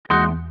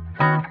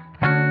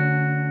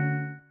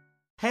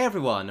Hey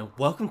everyone,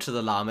 welcome to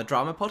the Llama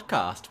Drama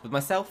Podcast with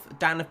myself,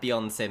 Dan of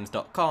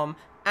BeyondSims.com,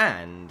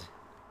 and...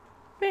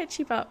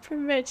 Richie Bop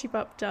from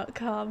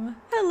RichieBop.com.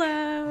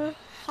 Hello!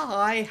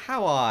 Hi,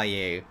 how are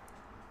you?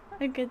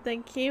 I'm good,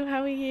 thank you.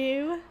 How are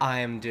you? I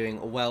am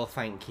doing well,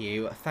 thank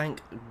you.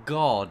 Thank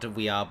God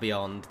we are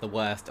beyond the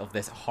worst of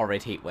this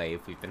horrid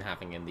heatwave we've been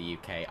having in the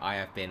UK. I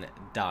have been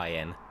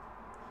dying.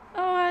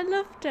 Oh, I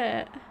loved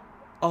it.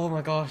 Oh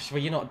my gosh, were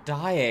you not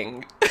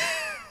dying?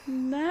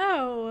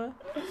 No.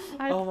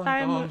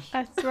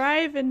 I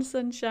thrive in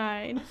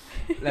sunshine.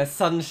 There's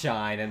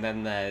sunshine and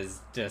then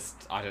there's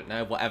just, I don't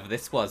know, whatever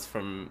this was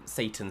from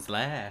Satan's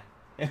lair.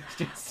 It was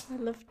just... I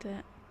loved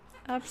it.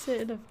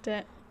 Absolutely loved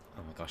it.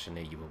 Oh my gosh, I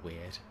knew you were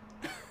weird.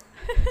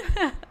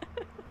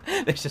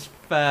 This just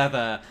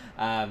further,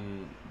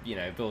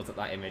 builds up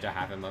that image I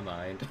have in my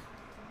mind.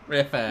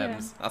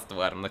 Reaffirms. Yeah. That's the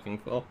word I'm looking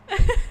for.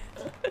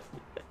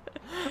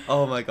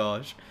 Oh my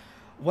gosh.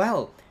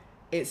 Well,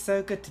 it's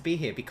so good to be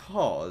here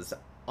because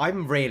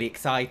I'm really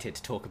excited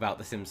to talk about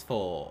The Sims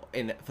 4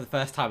 for the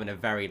first time in a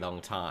very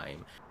long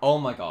time. Oh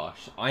my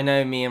gosh. I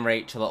know me and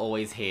Rachel are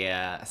always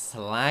here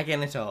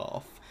slagging it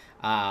off.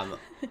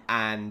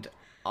 And...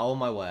 oh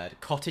my word,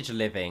 Cottage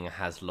Living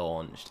has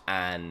launched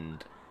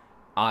and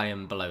I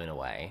am blown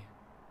away.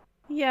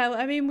 Yeah,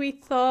 I mean, we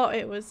thought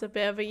it was a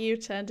bit of a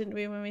U-turn, didn't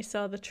we, when we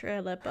saw the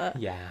trailer, but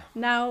yeah.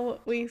 Now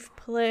we've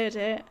played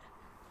it,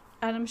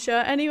 and I'm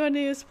sure anyone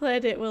who's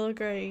played it will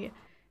agree,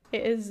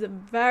 it is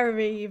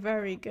very,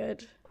 very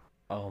good.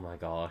 Oh my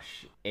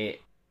gosh,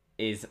 it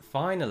is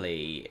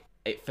finally,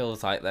 it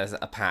feels like there's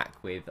a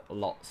pack with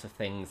lots of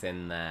things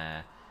in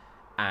there,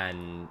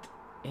 and...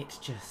 it's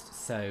just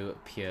so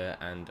pure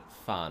and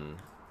fun.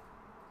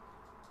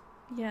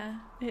 Yeah,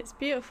 it's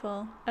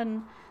beautiful.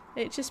 And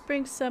it just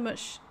brings so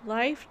much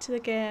life to the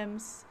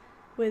games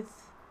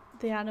with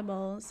the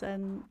animals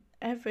and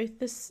everything.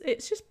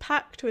 It's just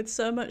packed with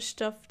so much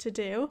stuff to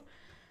do.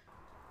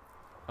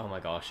 Oh my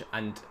gosh.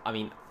 And I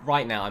mean,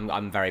 right now,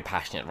 I'm very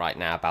passionate right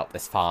now about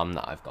this farm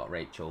that I've got,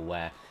 Rachel,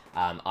 where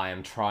I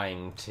am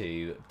trying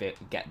to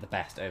get the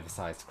best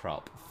oversized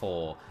crop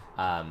for...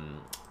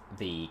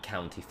 the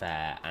county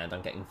fair, and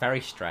I'm getting very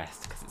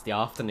stressed because it's the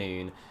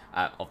afternoon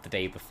of the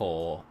day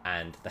before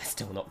and they're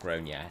still not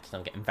grown yet, and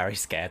I'm getting very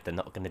scared they're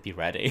not going to be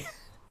ready.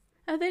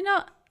 Are they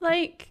not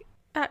like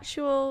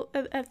actual,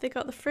 have they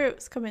got the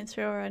fruits coming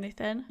through or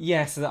anything?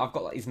 Yeah, so I've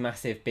got like these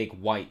massive big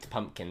white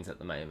pumpkins at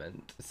the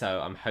moment, so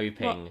I'm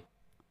hoping... what?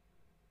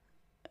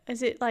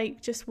 Is it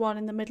like just one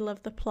in the middle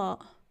of the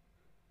plot?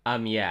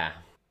 Yeah,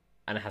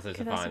 and it has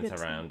loads of Okay,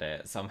 vines around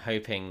it, so I'm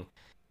hoping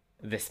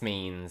this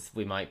means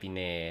we might be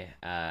near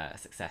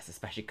success,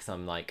 especially because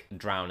I'm like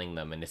drowning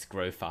them in this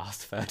grow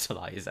fast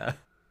fertilizer.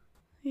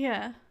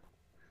 Yeah.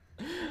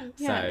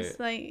 Yeah, it's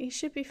like, you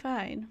should be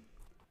fine.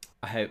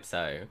 I hope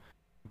so.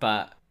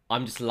 But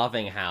I'm just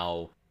loving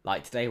how,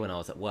 like today when I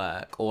was at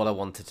work, all I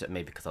wanted to,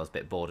 maybe because I was a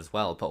bit bored as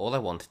well, but all I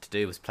wanted to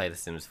do was play The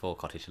Sims 4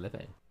 Cottage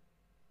Living.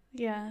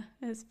 Yeah,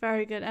 it's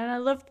very good. And I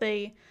love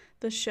the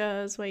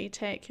shows where you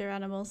take your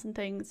animals and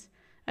things.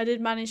 I did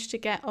manage to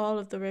get all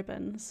of the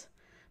ribbons.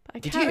 But I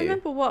can't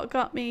remember what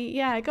got me.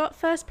 Yeah, I got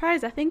first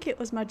prize. I think it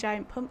was my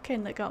giant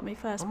pumpkin that got me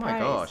first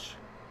prize. Oh my gosh.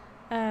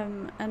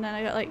 And then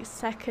I got like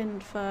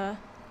second for...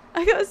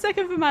 I got a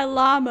second for my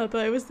llama,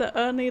 but it was the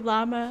only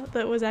llama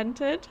that was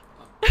entered.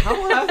 How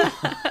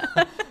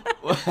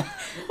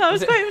I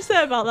was quite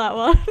upset about that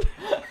one.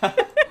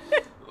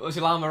 Was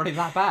your llama really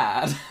that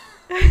bad?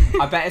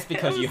 I bet it's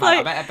because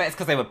I bet it's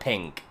because they were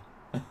pink.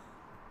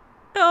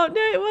 Oh,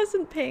 no, it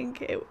wasn't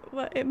pink.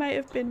 It might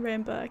have been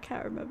rainbow. I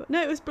can't remember.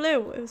 No, it was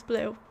blue. It was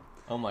blue.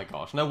 Oh my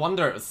gosh. No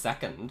wonder it was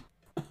second.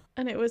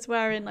 And it was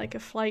wearing like a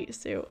flight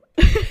suit.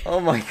 Oh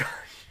my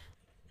gosh.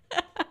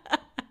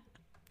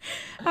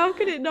 How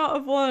could it not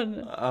have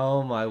won?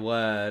 Oh my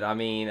word. I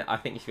mean, I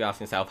think you should be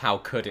asking yourself, how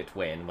could it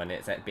win when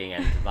it's being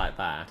entered like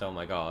that? Oh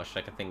my gosh.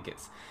 Like, I think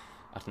it's,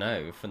 I don't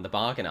know, from the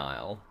bargain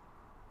aisle.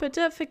 But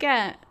don't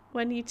forget,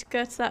 when you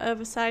go to that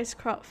oversized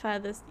crop fair,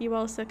 you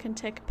also can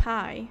take a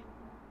pie.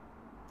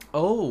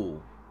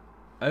 Oh,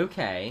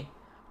 okay.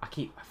 I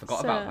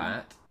forgot about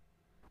that.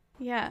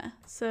 Yeah,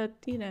 so,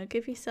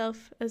 give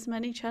yourself as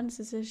many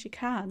chances as you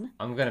can.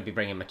 I'm going to be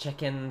bringing my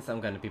chickens, I'm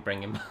going to be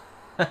bringing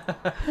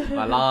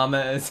my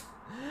llamas,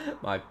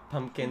 my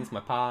pumpkins, my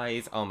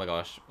pies. Oh my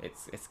gosh,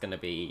 it's going to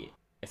be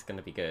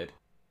good.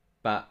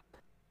 But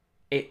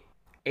it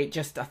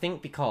just, I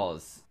think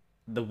because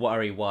the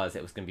worry was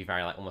it was going to be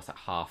very like almost like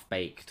half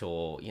baked,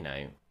 or,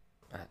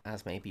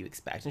 as maybe you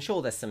expect. And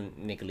sure, there's some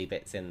niggly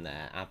bits in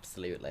there,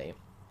 absolutely.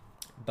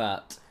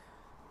 But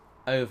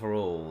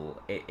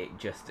overall, it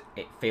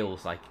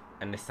feels like,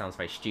 and this sounds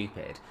very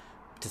stupid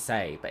to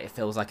say, but it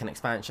feels like an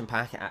expansion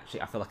pack.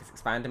 I feel like it's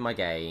expanding my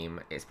game.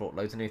 It's brought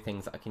loads of new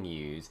things that I can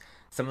use.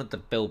 Some of the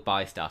build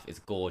buy stuff is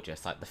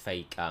gorgeous, like the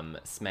fake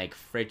Smeg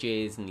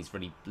fridges and these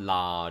really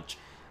large,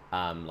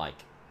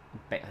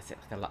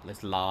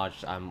 this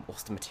large,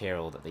 what's the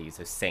material that they use?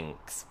 Those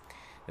sinks.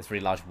 There's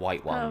really large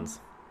white ones.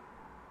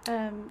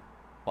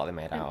 What are they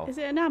made out of? Is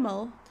it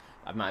enamel?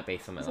 It might be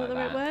something Is like that the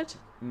right word?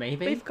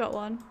 Maybe. We've got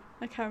one.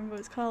 I can't remember what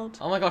it's called.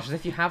 Oh my gosh, as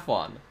if you have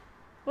one.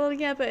 Well,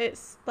 yeah, but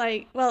it's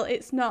like, well,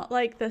 it's not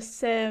like the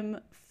same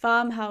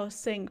farmhouse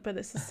sink, but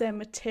it's the same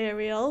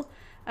material,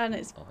 and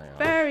it's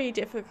very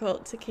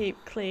difficult to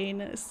keep clean.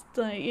 It's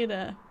like, you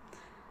know,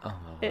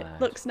 it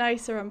looks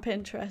nicer on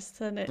Pinterest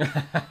than it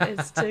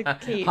is to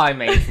keep. High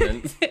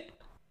maintenance.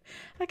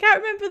 I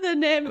can't remember the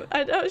name.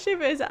 I'm not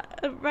sure if it is.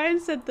 Ryan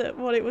said that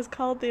what it was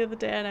called the other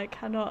day, and I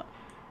cannot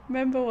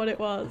remember what it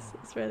was.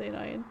 It's really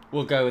annoying.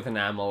 We'll go with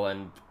enamel,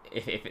 and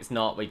if it's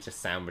not, we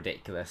just sound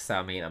ridiculous. So,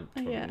 I mean, I'm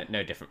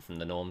no different from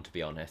the norm, to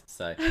be honest.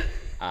 So,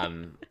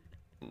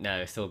 no,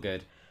 it's all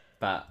good.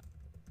 But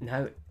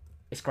no,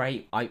 it's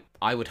great.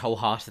 I would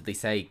wholeheartedly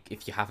say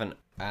if you haven't,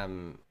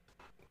 played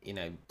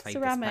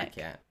ceramic. this pack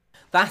yet,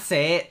 that's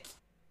it.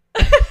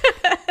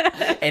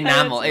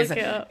 Enamel isn't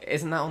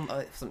that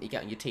on something you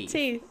get on your teeth?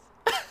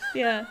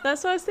 Yeah,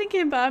 that's what I was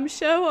thinking, but I'm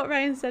sure what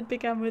Ryan said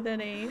began with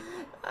an E.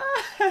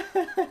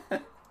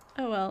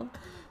 Oh well.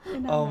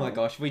 Enamel. Oh my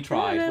gosh, we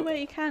tried. No, wait,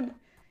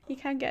 you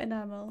can get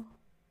enamel.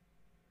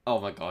 Oh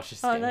my gosh,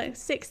 it's like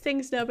 6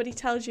 things nobody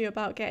tells you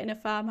about getting a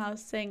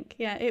farmhouse sink.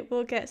 Yeah, it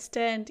will get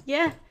stained.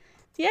 Yeah,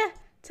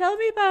 tell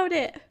me about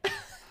it.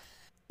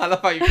 I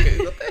love how you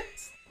Googled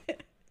this.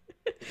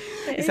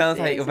 It sounds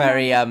like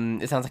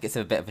it sounds like it's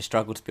a bit of a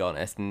struggle, to be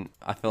honest, and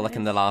I feel like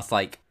in the last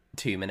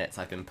 2 minutes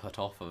I've been put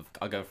off of.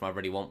 I go from I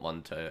really want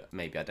one to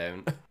maybe I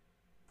don't.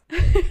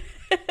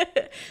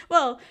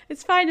 Well,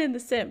 it's fine in The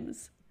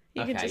Sims.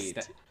 You can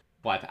just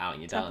wipe it out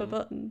and you're tap done. a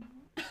button.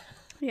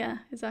 Yeah,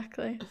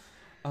 exactly.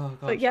 Oh gosh.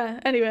 But yeah,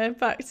 anyway,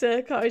 back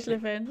to cottage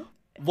living.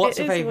 What's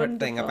your favourite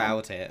thing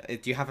about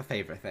it? Do you have a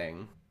favourite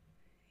thing?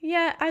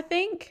 Yeah, I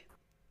think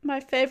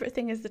my favourite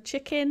thing is the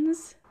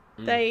chickens.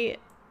 I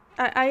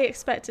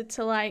expected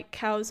to like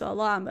cows or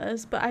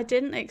llamas, but I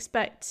didn't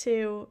expect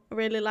to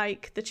really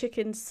like the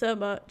chickens so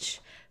much.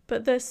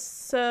 But they're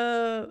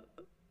so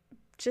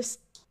just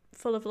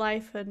full of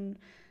life and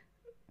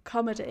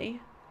comedy.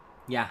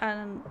 Yeah.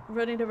 And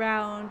running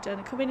around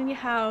and coming in your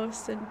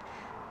house and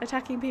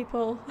attacking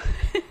people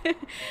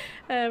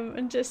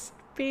and just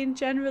being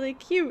generally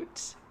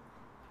cute.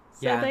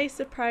 So they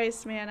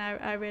surprised me, and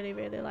I really,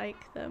 really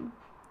like them.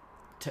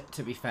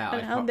 To be fair,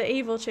 and the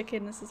evil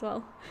chickens as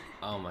well.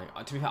 Oh my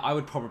god! To be fair, I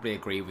would probably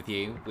agree with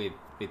you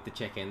with the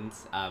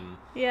chickens.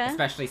 Yeah.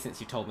 Especially since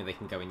you told me they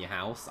can go in your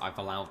house, I've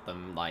allowed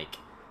them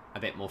a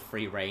bit more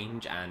free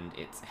range, and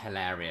it's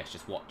hilarious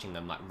just watching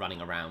them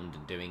running around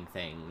and doing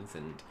things.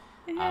 And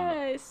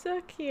yeah, it's so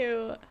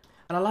cute.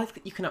 And I like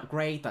that you can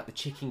upgrade the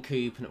chicken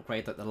coop and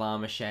upgrade the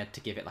llama shed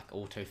to give it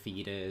auto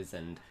feeders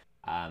and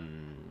a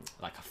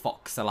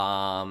fox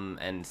alarm,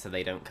 and so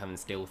they don't come and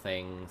steal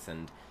things.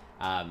 And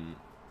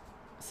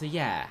so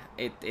yeah,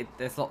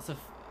 there's lots of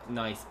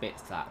nice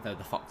bits to that, though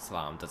the fox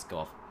alarm does go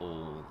off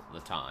all the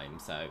time,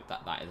 so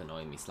that is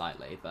annoying me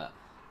slightly, but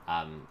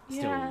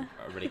still a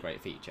really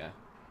great feature.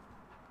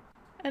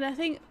 And I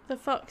think the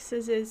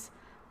foxes is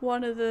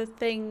one of the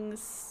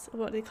things,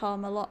 what they call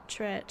them, a lot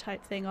trait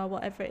type thing, or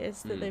whatever it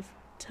is that they've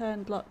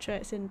turned lot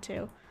traits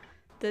into.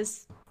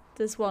 There's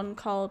one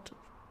called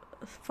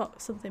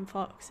fox,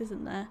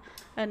 isn't there?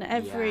 And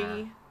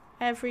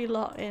every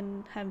lot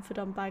in Henford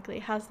on Bagley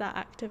has that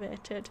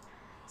activated.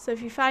 So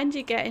if you find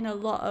you're getting a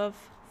lot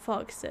of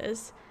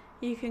foxes,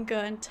 you can go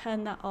and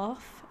turn that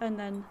off, and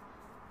then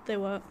they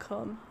won't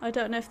come. I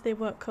don't know if they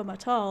won't come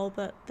at all,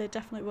 but they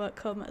definitely won't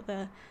come at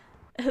the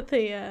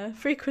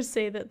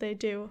frequency that they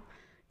do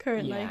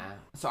currently. Yeah,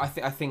 so I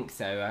think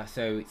so.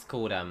 So it's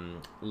called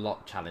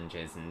lot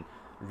challenges, and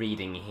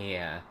reading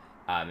here,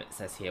 it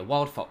says here,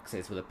 wild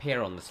foxes will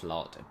appear on the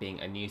slot,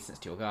 being a nuisance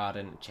to your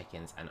garden,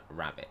 chickens and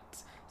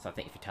rabbits. So I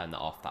think if you turn that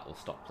off, that will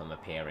stop them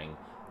appearing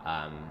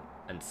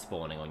and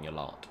spawning on your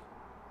lot.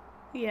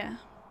 Yeah.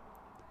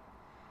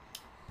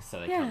 So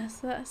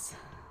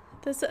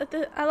they so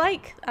I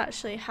like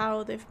actually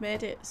how they've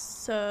made it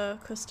so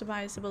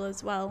customizable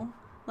as well,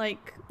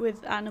 like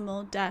with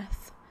animal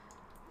death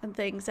and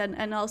things,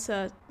 and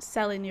also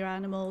selling your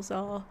animals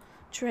or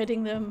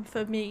trading them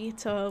for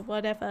meat or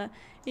whatever.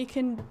 You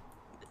can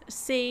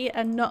see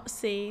and not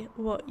see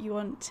what you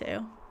want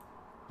to.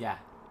 Yeah.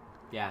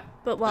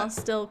 But while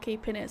still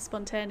keeping it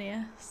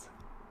spontaneous.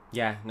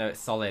 Yeah, no, it's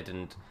solid,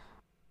 and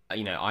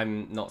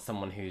I'm not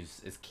someone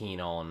who's as keen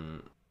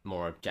on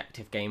more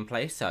objective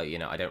gameplay, so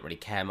I don't really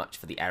care much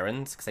for the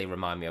errands because they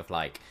remind me of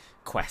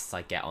quests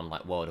I get on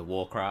World of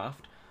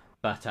Warcraft.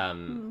 But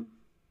the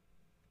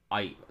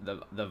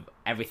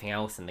everything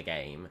else in the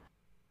game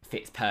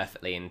fits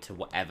perfectly into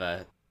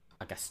whatever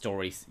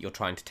stories you're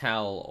trying to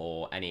tell,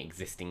 or any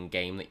existing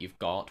game that you've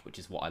got, which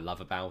is what I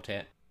love about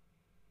it.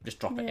 Just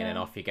drop it in and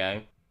off you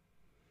go.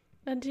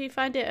 And do you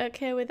find it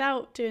okay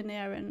without doing the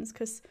errands?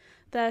 Because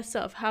they're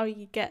sort of how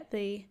you get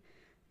the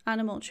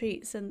animal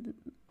treats and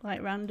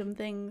random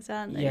things,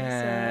 aren't they?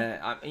 Yeah,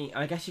 so... I mean,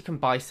 I guess you can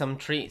buy some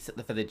treats at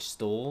the village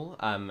stall,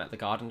 at the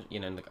garden,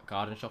 in the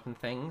garden shop and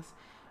things,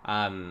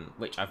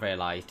 which I've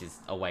realised is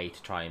a way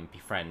to try and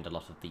befriend a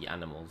lot of the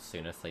animals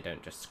sooner, so they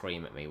don't just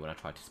scream at me when I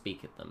try to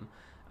speak at them.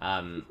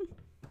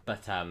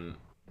 But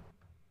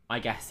I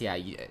guess, yeah.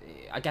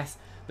 I guess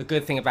the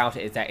good thing about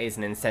it is there is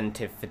an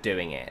incentive for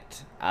doing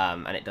it,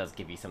 and it does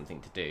give you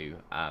something to do.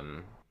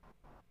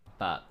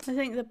 But I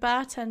think the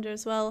bartender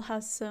as well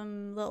has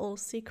some little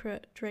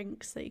secret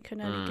drinks that you can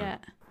only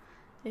get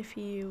if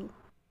you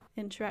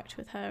interact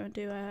with her and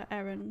do her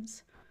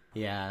errands.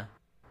 yeah.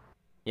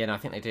 Yeah, no, I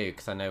think they do,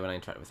 because I know when I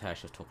interacted with her,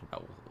 she was talking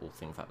about all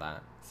things like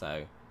that.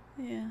 So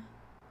Yeah.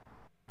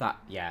 that,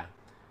 yeah,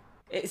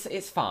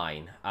 it's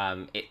fine.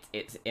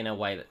 It's in a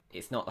way that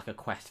it's not like a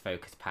quest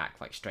focused pack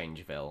like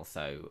Strangeville,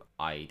 so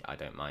I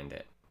don't mind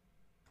it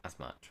as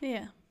much.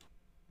 Yeah.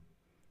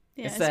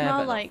 Yeah, It's it's there, more but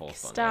not like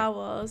forced on Star you.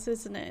 Wars,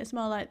 isn't it? It's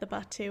more like the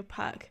Batu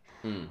pack,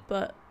 Mm.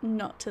 but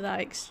not to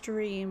that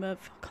extreme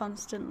of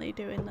constantly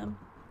doing them.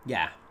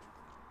 Yeah,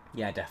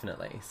 yeah,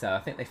 definitely. So I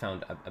think they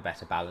found a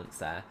better balance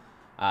there.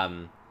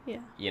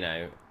 Yeah. You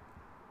know,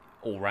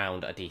 all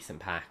round a decent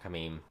pack. I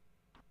mean,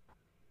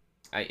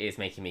 it is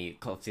making me,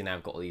 obviously now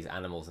I've got all these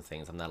animals and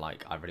things, and they're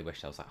like, I really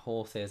wish there was like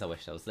horses, I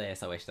wish there was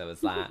this, I wish there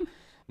was that.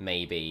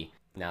 Maybe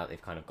now that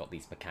they've kind of got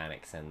these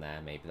mechanics in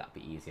there, maybe that'd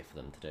be easier for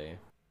them to do.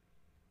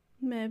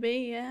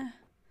 Maybe, yeah.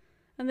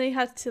 And they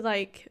have to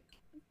make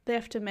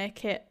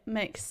it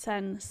make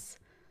sense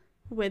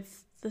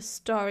with the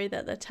story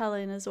that they're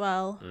telling as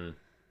well.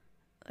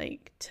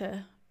 Like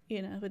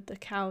with the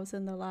cows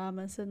and the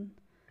llamas and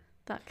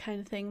that kind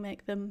of thing,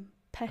 make them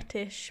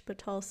pettish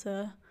but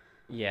also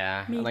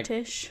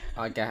meatish.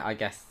 I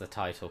guess the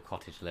title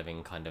cottage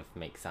living kind of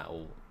makes that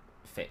all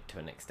fit to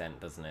an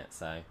extent, doesn't it?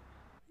 So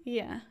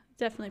yeah,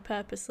 definitely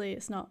purposely.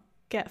 It's not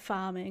get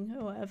farming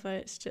or whatever.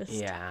 It's just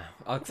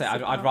I'd say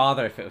I'd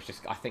rather if it was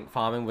just. I think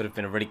farming would have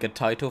been a really good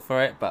title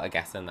for it, but I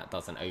guess then that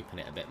doesn't open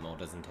it a bit more,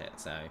 doesn't it?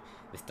 So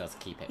this does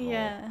keep it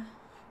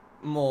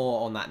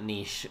more on that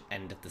niche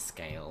end of the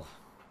scale.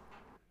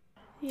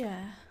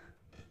 Yeah.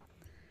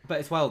 But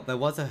as well, there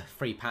was a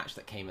free patch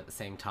that came at the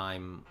same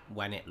time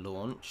when it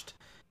launched,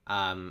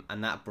 and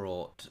that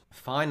brought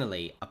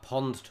finally a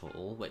pond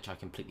tool, which I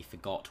completely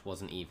forgot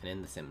wasn't even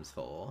in The Sims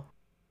 4.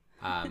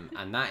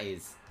 And that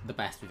is the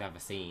best we've ever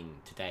seen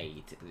to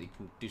date. You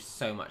can do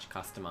so much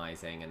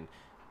customizing and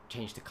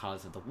change the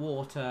colours of the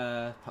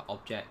water, put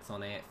objects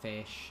on it,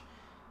 fish,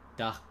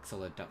 ducks,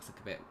 although ducks look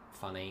a bit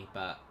funny,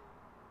 but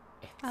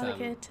it's,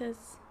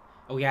 alligators.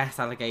 Oh yes,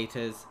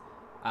 alligators.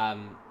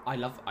 I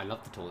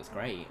love the tool, it's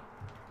great.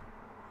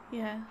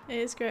 Yeah, it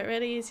is great,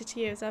 really easy to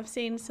use. I've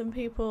seen some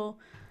people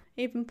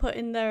even put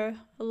in their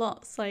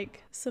lots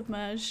like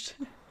submerged.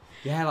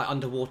 Yeah, like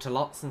underwater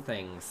lots and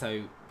things.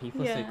 So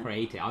people are so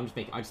creative. I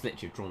just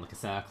literally drawn like a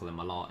circle in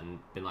my lot and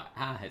been like,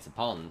 it's a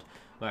pond.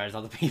 Whereas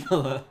other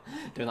people are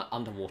doing like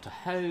underwater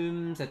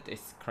homes.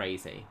 It's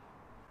crazy.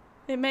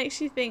 It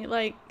makes you think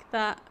like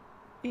that,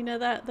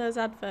 that those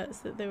adverts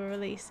that they were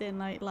releasing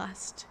like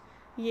last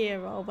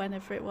year or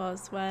whenever it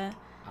was, where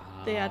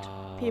they had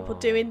people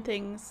doing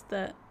things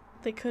that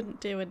they couldn't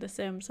do in The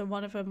Sims. And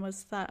one of them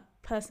was that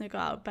person who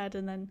got out of bed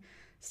and then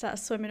started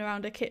swimming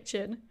around a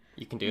kitchen.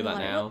 You can do that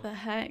now. What the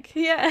heck?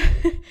 Yeah.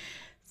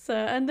 So,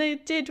 and they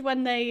did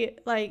when they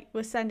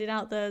were sending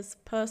out those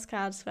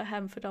postcards for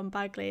Hemford on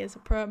Bagley as a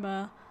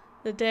promo.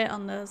 The date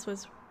on those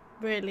was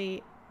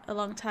really a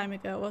long time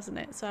ago, wasn't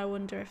it? So I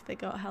wonder if they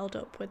got held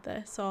up with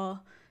this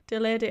or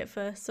delayed it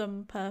for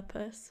some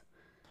purpose.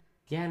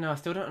 Yeah, no, I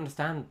still don't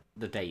understand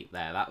the date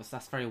there.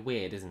 That's very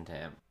weird, isn't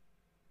it?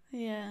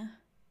 Yeah.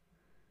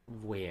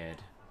 Weird.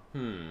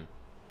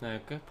 No,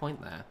 good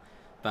point there.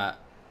 But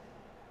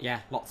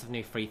yeah, lots of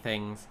new free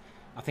things.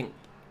 I think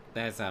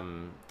there's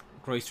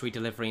grocery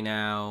delivery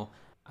now.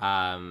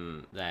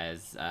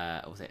 There's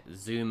what was it?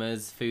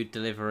 Zuma's food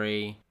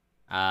delivery.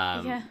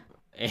 Yeah.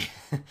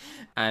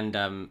 And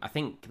I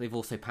think they've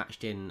also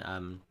patched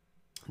in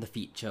the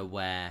feature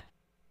where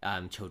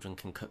children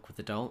can cook with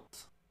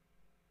adults.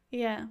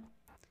 Yeah.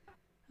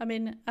 I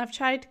mean, I've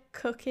tried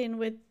cooking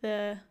with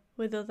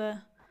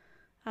other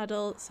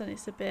adults and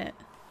it's a bit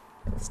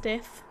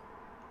stiff.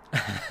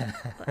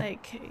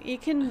 You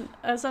can,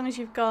 as long as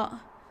you've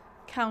got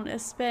counter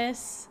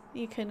space,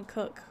 you can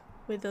cook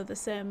with other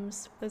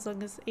Sims, as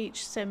long as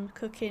each Sim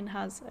cooking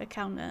has a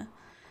counter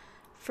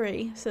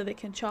free so they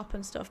can chop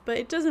and stuff. But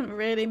it doesn't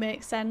really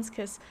make sense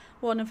because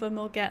one of them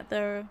will get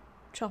their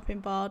chopping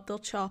board, they'll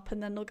chop,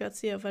 and then they'll go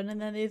to the oven, and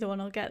then the other one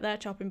will get their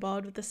chopping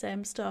board with the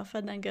same stuff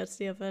and then go to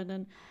the oven,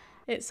 and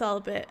it's all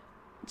a bit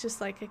just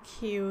like a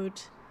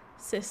queued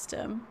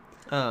system.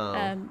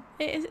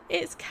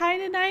 It's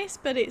kind of nice,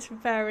 but it's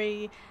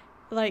very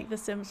like The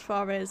Sims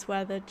 4 is,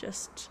 where they're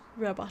just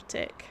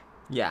robotic.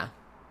 Yeah,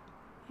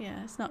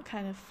 it's not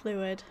kind of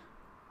fluid.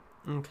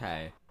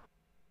 Okay,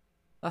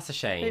 that's a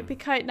shame. It'd be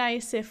quite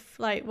nice if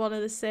one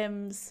of the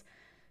Sims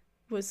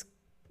was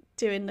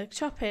doing the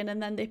chopping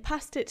and then they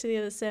passed it to the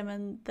other Sim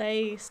and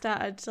they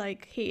started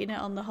heating it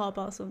on the hob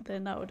or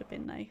something. That would have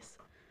been nice.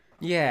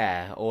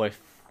 Yeah, or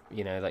if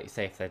like you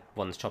say, if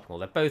one's chopping or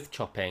they're both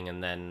chopping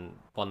and then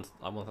one's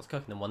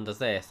cooking and one does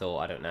this,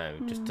 or I don't know,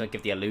 just to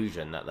give the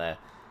illusion that they're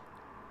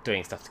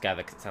doing stuff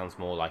together, because it sounds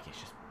more like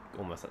it's just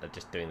almost like they're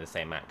just doing the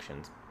same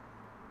actions.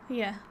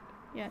 Yeah,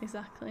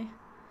 exactly.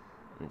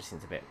 It just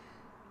seems a bit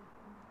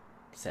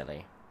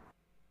silly.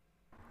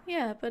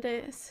 Yeah, but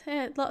it's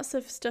lots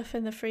of stuff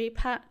in the free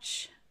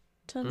patch,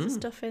 tons of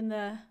stuff in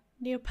the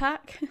new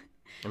pack.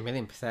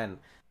 1,000,000%.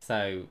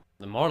 So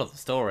the moral of the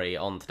story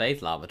on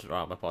today's Lava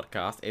Drama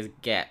podcast is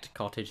get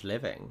Cottage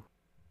Living.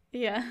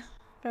 Yeah,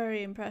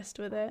 very impressed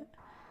with it.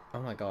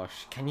 Oh my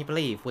gosh, can you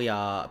believe we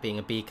are being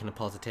a beacon of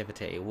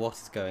positivity? What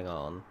is going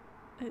on?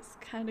 It's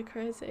kind of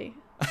crazy.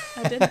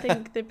 I didn't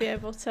think they'd be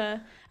able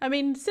to... I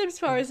mean, Sims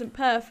 4 isn't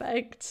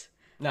perfect.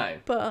 No.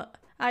 But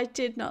I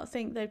did not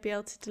think they'd be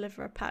able to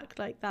deliver a pack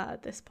like that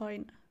at this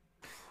point.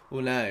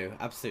 Well, no,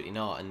 absolutely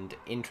not. And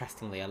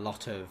interestingly, I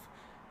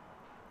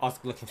was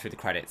looking through the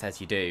credits,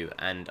 as you do,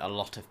 and a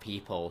lot of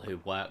people who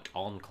worked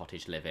on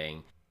Cottage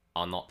Living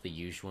are not the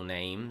usual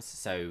names.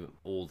 So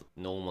all the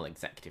normal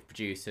executive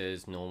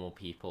producers, normal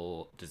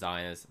people,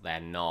 designers, they're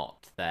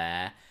not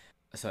there.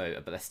 So,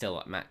 but they're still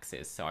at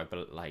Max's. So I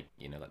like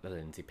the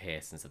Lindsay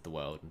Pearsons of the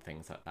world and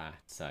things like that.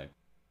 So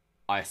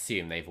I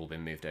assume they've all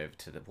been moved over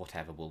to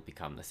whatever will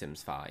become The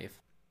Sims 5.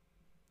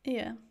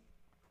 Yeah,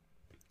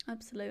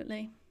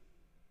 absolutely.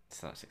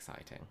 So that's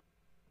exciting.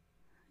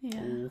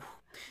 Yeah. Ooh.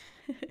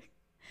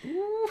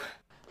 Ooh.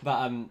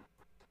 But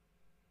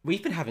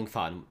we've been having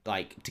fun,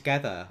 like,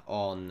 together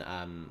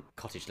on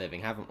Cottage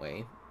Living, haven't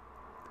we?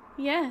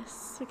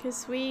 Yes,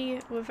 because we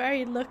were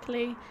very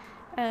luckily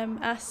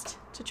asked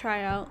to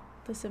try out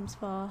The Sims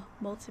 4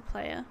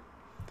 multiplayer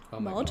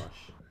mod.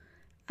 Gosh.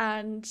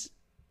 And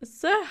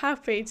so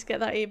happy to get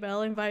that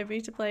email inviting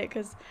me to play it,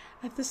 because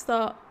I just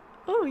thought,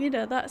 oh,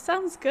 that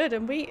sounds good.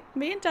 And me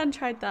and Dan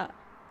tried that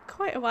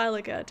quite a while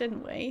ago,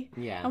 didn't we?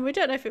 Yeah. And we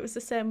don't know if it was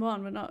the same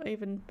one. We're not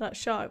even that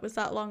sure it was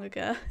that long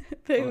ago.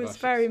 But it was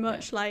very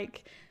much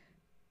like,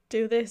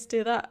 do this,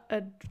 do that,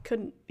 and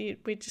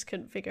we just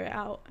couldn't figure it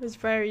out. It was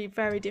very,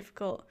 very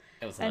difficult.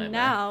 It was a and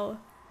nightmare. now,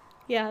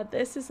 yeah,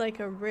 this is like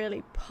a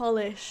really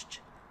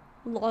polished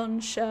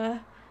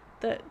launcher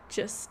that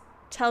just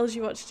tells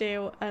you what to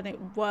do, and it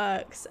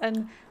works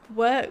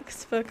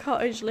for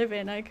Cottage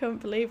Living. I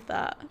couldn't believe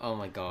that. Oh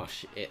my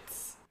gosh,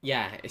 it's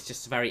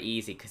just very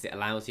easy because it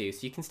allows you,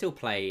 so you can still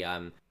play,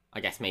 I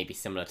guess maybe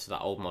similar to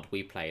that old mod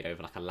we played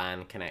over like a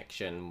LAN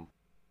connection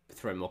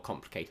through a more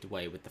complicated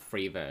way with the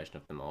free version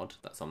of the mod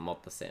that's on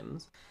Mod The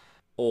Sims.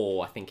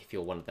 Or I think if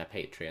you're one of their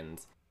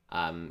patrons,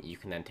 you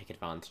can then take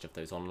advantage of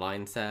those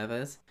online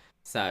servers.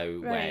 So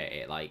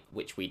Right. where it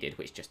which we did,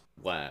 which just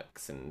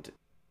works and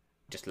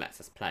just lets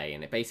us play,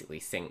 and it basically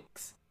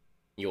syncs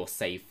your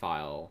save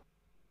file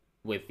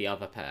with the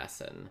other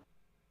person,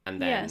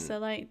 and then Yeah, so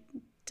like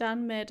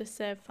Dan made a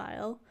save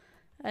file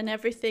and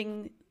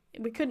everything.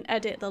 We couldn't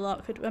edit the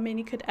lot.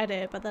 You could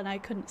edit it, but then I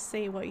couldn't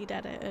see what you'd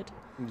edited.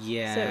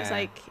 yeah, So it was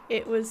like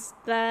it was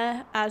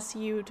there as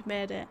you'd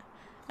made it,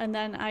 and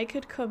then I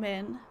could come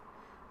in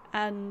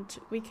and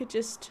we could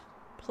just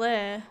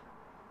play.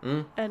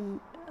 And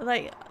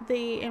like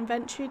the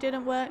inventory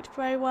didn't work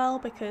very well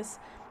because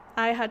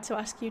I had to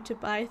ask you to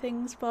buy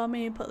things for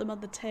me and put them on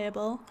the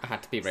table. I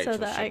had to be Rachel's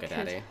that sugar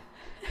daddy.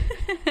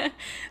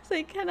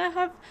 So can I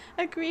have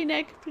a green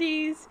egg,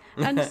 please,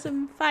 and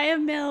some fire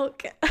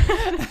milk?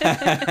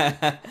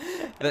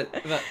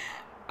 but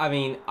I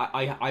mean,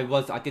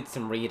 I did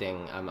some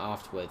reading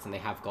afterwards, and they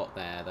have got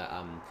there that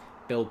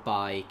build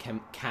by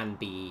can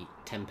be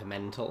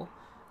temperamental.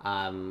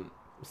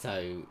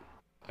 So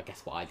I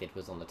guess what I did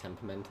was on the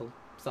temperamental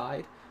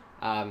side.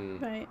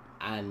 Right.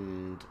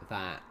 And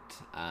that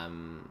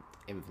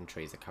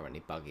inventories are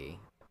currently buggy,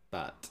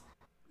 but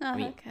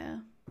Okay.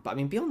 But I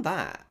mean, beyond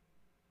that,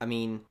 I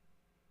mean,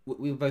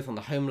 we were both on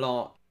the home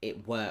lot.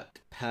 It worked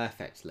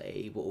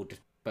perfectly.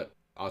 But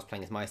I was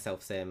playing as my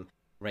self sim.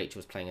 Rachel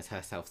was playing as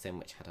her self sim,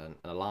 which had an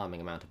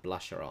alarming amount of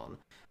blusher on.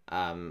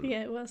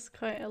 Yeah, it was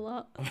quite a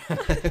lot.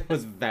 It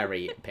was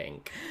very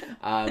pink.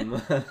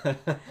 And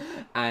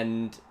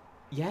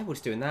yeah, we're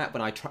just doing that.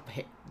 When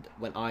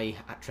I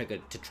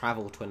triggered to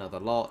travel to another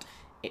lot,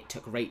 it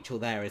took Rachel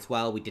there as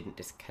well. We didn't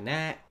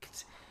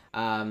disconnect.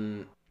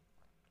 Yeah,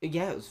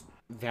 it was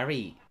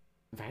very,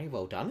 very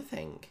well done, I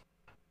think.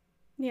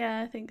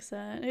 Yeah, I think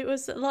so. It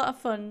was a lot of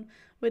fun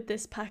with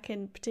this pack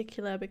in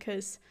particular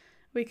because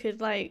we could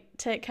like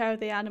take care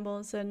of the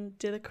animals and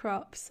do the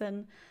crops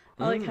and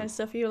all that kind of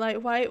stuff. You were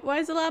like, why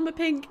is the llama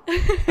pink?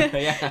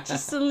 Yeah.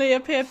 Just suddenly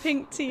appear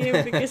pink to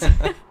you because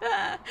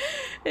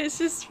it's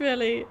just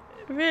really,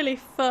 really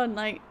fun,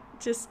 like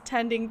just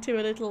tending to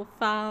a little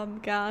farm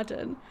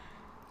garden,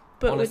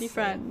 but Honestly, with your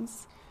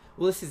friends.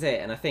 Well, this is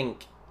it, and I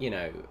think,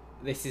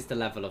 this is the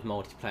level of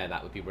multiplayer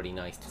that would be really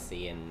nice to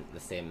see in The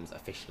Sims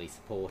officially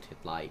supported.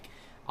 Like,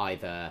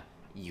 either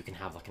you can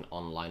have like an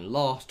online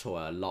lot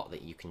or a lot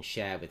that you can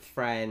share with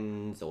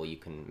friends, or you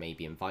can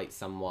maybe invite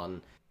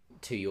someone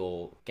to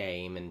your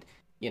game, and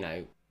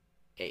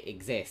it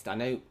exists. I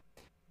know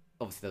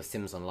obviously there was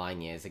Sims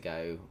Online years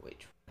ago,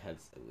 which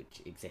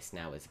exists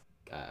now as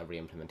a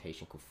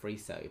re-implementation called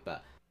FreeSo,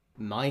 but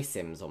My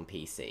Sims on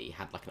PC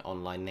had like an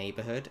online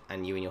neighborhood,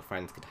 and you and your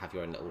friends could have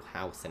your own little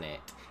house in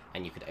it,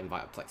 and you could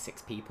invite up to like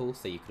 6 people,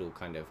 so you could all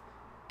kind of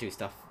do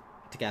stuff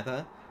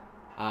together.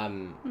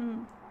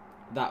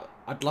 That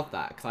I'd love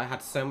that, because I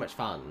had so much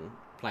fun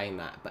playing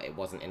that, but it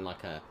wasn't in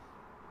like a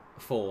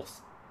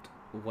forced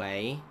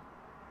way.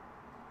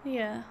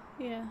 Yeah,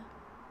 yeah.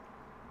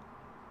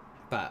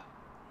 But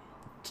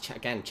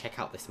again, check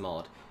out this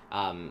mod.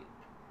 I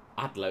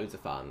had loads of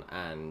fun,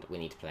 and we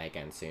need to play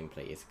again soon,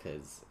 please,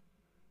 because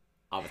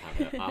I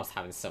was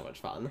having so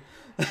much fun.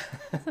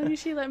 As long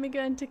as you let me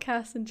go into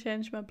Cass and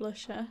change my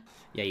blusher.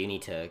 Yeah, you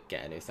need to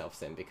get a new self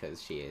sim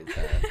because she is.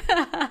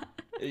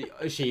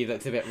 She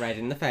looks a bit red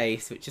in the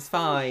face, which is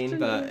fine,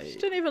 but she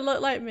doesn't even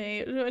look like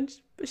me.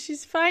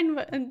 She's fine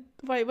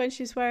when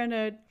she's wearing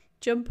a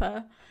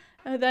jumper,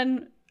 and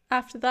then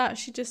after that,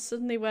 she just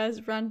suddenly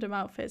wears random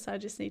outfits. I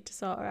just need to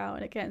sort her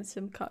out and get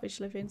some cottage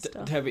living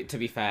stuff. To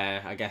be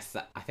fair, I guess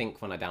I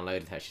think when I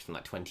downloaded her, she's from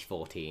like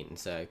 2014,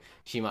 so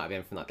she might have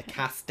been from like the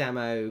cast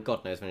demo.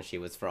 God knows when she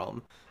was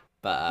from,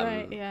 but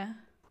right, yeah.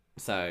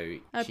 So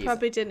I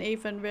probably didn't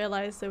even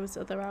realise there was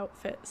other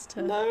outfits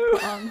to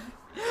put on.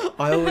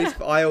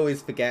 I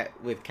always forget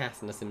with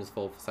Cass and The Sims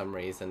 4 for some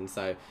reason.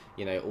 So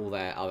all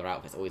their other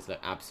outfits always look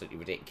absolutely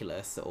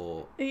ridiculous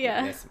or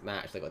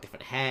mismatched. They've got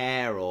different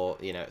hair, or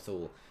it's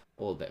all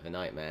a bit of a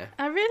nightmare.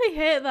 I really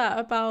hate that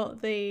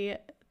about the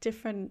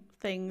different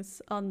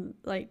things on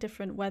like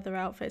different weather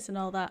outfits and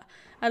all that.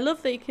 I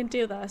love that you can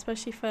do that,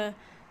 especially for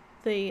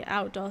the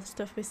outdoor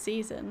stuff with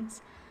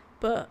seasons.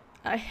 But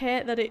I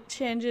hate that it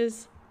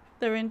changes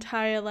their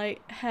entire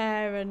like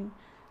hair and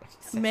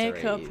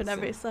makeup and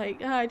everything. It's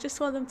like, I just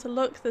want them to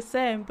look the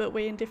same but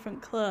we're in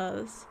different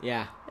clothes.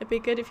 Yeah. It'd be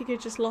good if you could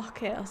just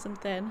lock it or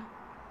something.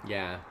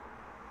 Yeah.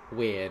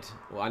 Weird.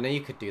 Well, I know you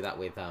could do that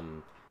with I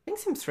think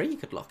Sims 3 you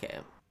could lock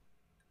it.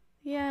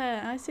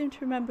 Yeah, I seem to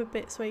remember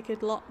bits where you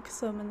could lock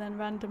some and then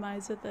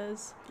randomise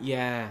others.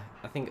 Yeah,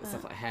 I think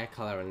stuff like hair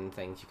colour and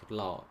things you could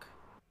lock.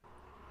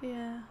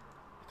 Yeah.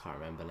 I can't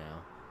remember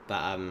now.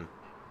 But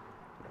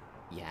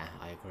yeah,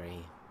 I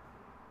agree.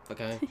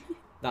 Okay.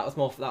 That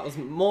was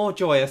more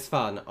joyous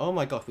fun. Oh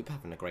my god, we've been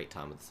having a great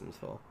time with The Sims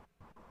 4.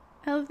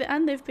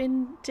 And they've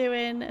been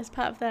doing, as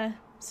part of their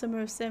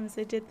Summer of Sims,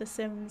 they did the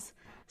Sims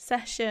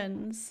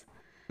sessions,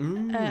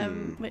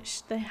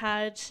 which they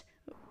had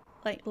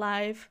like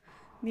live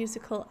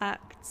musical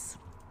acts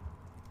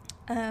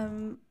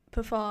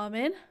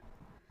performing.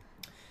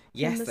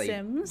 Yes, in the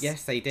Sims.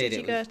 Yes, they did.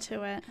 Did you go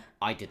to it?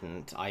 I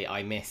didn't.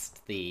 I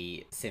missed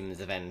the Sims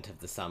event of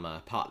the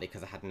summer, partly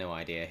because I had no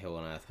idea who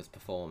on earth was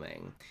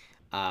performing.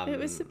 It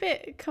was a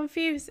bit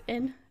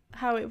confusing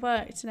how it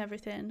worked and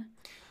everything.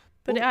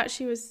 But it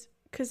actually was,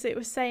 because it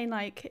was saying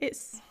like,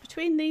 it's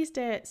between these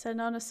dates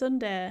and on a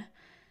Sunday.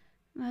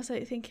 And I was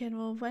like thinking,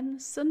 well,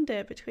 when's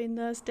Sunday between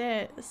those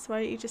dates?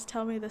 Why don't you just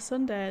tell me the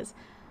Sundays?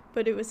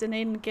 But it was an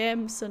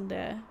in-game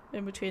Sunday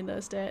in between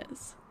those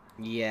dates.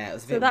 Yeah, it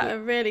was a bit so that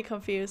really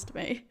confused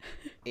me.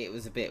 It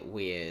was a bit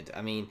weird.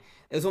 I mean,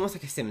 it was almost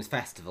like a Sims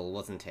festival,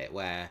 wasn't it?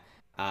 Where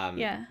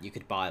you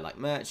could buy like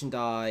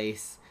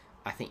merchandise.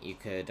 I think you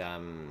could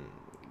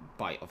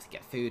obviously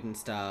get food and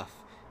stuff,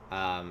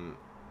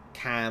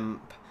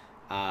 camp,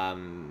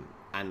 and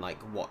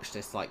like watch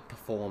this like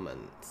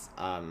performance.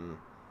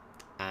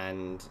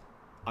 And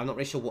I'm not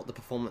really sure what the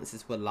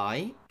performances were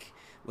like.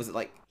 Was it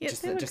like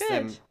just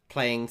them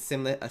playing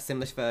a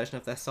similar version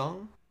of their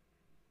song?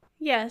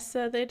 Yeah,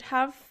 so they'd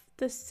have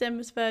the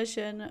Sims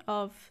version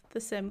of the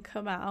Sim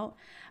come out,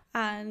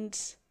 and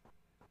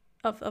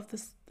of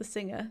the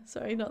singer,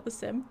 sorry, not the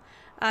Sim,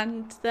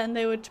 and then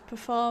they would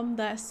perform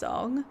their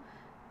song.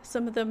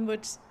 Some of them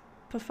would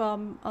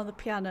perform on the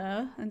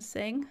piano and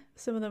sing.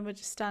 Some of them would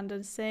just stand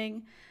and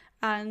sing,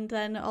 and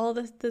then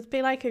there'd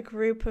be like a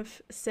group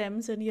of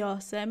Sims and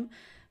your Sim,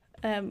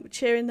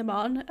 cheering them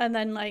on, and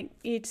then like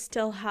you'd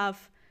still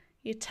have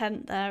your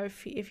tent there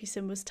if your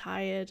Sim was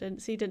tired,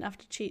 and so you didn't have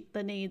to cheat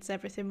the needs.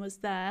 Everything was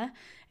there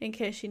in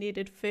case you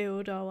needed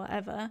food or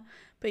whatever,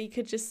 but you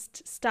could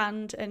just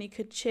stand and you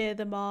could cheer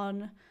them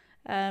on,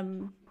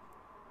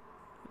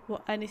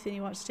 anything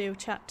you want to do,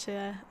 chat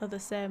to other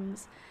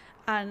Sims.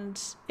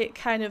 And it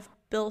kind of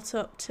built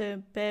up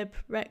to Babe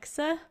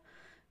Rexha.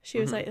 She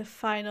was like the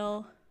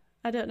final,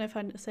 I don't know if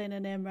I'm saying her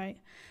name right,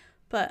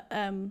 but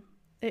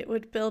it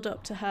would build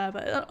up to her.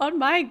 But on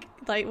my,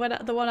 like,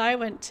 the one I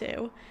went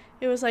to,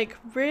 it was like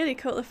really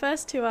cool. The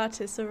first two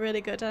artists are really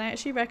good, and I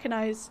actually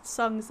recognised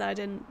songs that I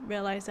didn't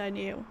realise I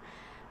knew,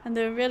 and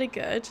they were really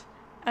good.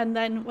 And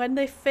then when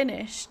they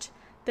finished,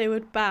 they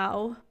would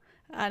bow,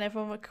 and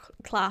everyone would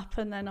clap,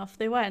 and then off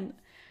they went.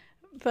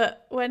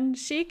 But when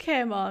she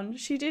came on,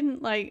 she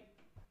didn't like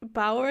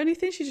bow or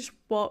anything. She just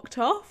walked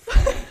off.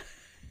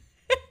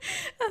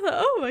 I thought,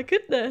 oh my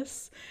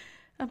goodness.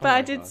 But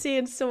I did see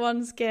in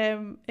someone's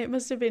game, it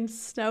must have been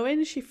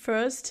snowing. She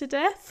froze to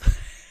death.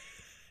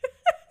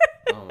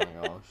 Oh my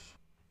gosh.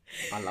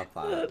 I love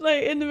that.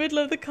 Like in the middle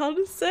of the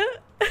concert.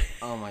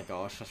 Oh my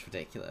gosh, that's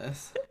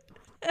ridiculous.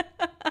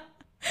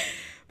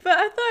 But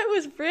I thought it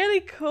was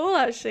really cool,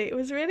 actually. It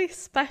was really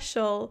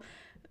special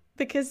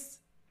because,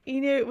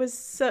 it was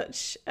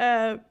such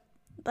a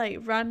like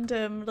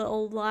random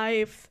little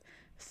live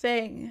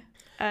thing.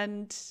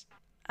 And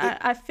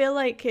I feel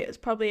like it was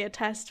probably a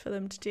test for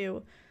them to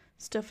do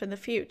stuff in the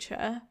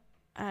future.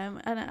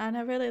 And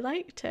I really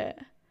liked it.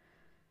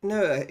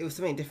 No, it was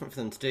something different for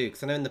them to do,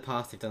 because I know in the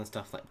past they've done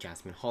stuff like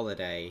Jasmine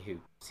Holiday, who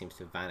seems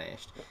to have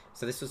vanished.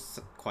 So this was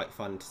quite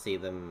fun to see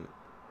them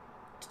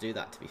to do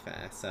that, to be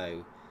fair.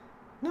 So,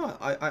 no,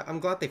 I'm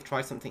glad they've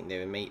tried something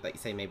new, and like you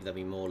say, maybe there'll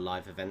be more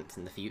live events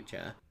in the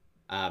future.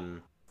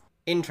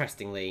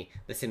 Interestingly,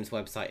 the Sims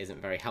website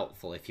isn't very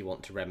helpful if you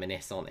want to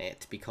reminisce on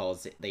it,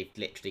 because they've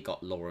literally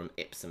got lorem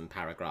ipsum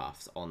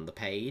paragraphs on the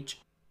page.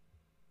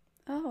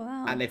 Oh,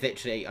 wow. And they've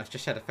literally, I've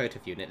just shared a photo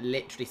of you, and it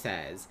literally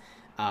says,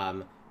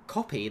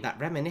 copy that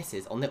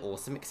reminisces on the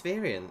awesome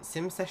experience.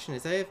 Sim session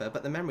is over,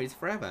 but the memory's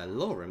forever.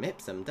 Lorem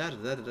ipsum. Da da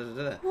da da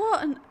da da.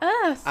 What on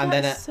earth? And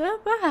That's so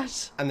bad.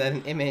 And then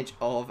an image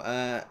of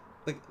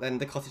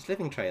the cottage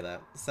living trailer.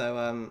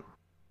 So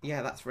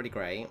yeah, that's really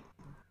great.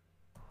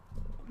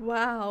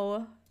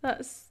 Wow,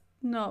 that's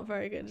not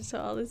very good at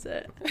all, is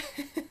it?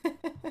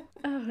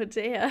 Oh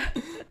dear.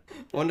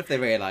 I wonder if they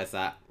realise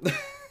that.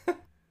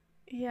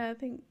 Yeah, I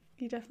think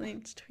you definitely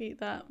need to tweet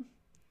that.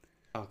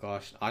 Oh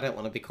gosh, I don't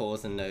want to be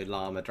causing no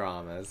llama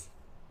dramas.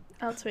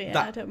 I'll tweet it.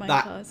 I don't mind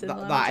causing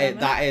llama drama.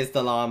 That is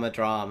the llama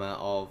drama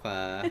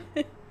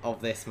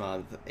of this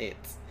month.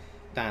 It's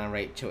Dan and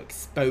Rachel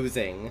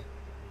exposing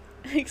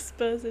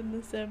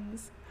the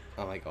Sims.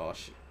 Oh my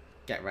gosh,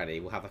 get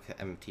ready. We'll have like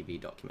an MTV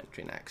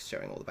documentary next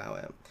showing all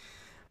about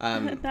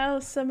it. Now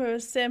Summer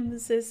of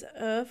Sims is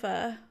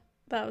over.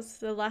 That was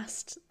the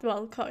last.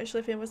 Well, Cottage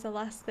Living was the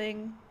last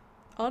thing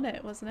on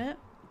it, wasn't it?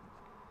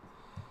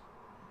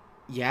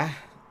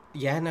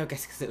 Yeah, no, I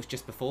guess because it was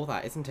just before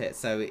that, isn't it?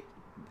 So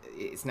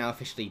it's now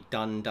officially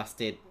done,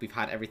 dusted. We've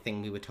had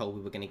everything we were told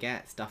we were going to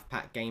get. Stuff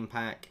pack, game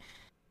pack,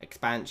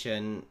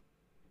 expansion.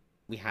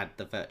 We had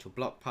the virtual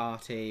block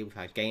party. We've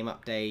had game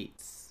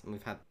updates. And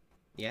we've had,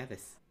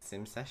 this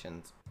Sim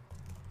Sessions.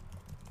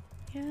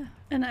 Yeah,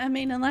 and I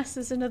mean, unless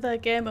there's another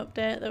game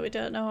update that we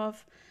don't know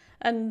of.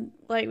 And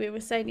like we were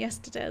saying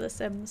yesterday, The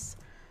Sims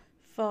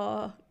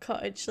 4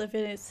 Cottage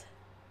Living is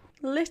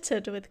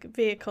littered with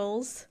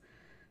vehicles.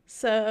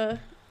 So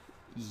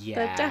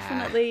they're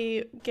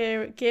definitely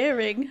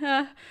gearing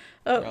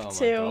up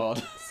to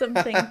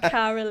something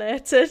car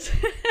related.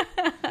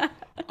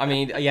 I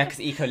mean, yeah, because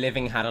Eco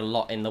Living had a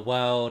lot in the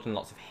world and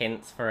lots of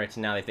hints for it,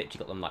 and now they've literally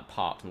got them like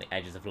parked on the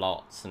edges of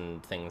lots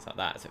and things like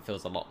that. So it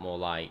feels a lot more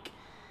like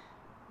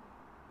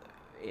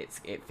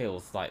it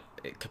feels like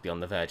it could be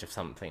on the verge of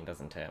something,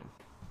 doesn't it?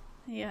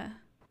 Yeah,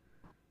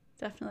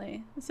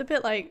 definitely. It's a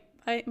bit like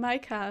my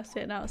car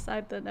sitting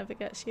outside that never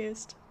gets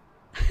used.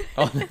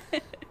 Oh.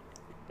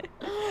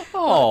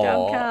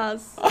 Oh.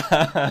 Cars.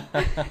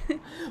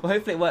 Well,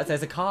 hopefully it works.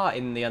 There's a car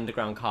in the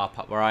underground car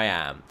park where I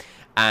am,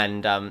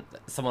 and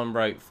someone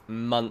wrote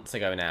months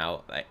ago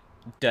now, like,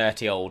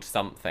 dirty old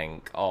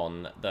something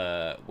on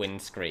the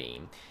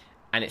windscreen,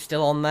 and it's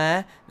still on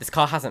there. This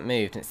car hasn't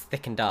moved, and it's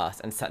thick and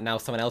dust, and so now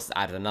someone else has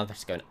added another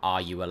to going,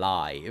 "Are you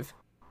alive?"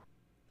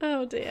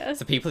 Oh dear.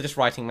 So people are just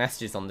writing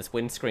messages on this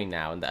windscreen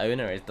now, and the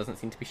owner doesn't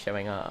seem to be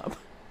showing up.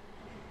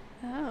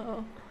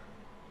 Oh.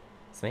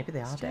 So maybe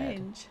they are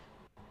strange. Dead.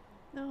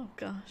 Oh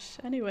gosh.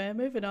 Anyway,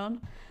 moving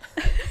on.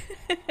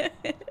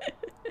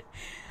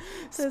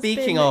 So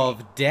speaking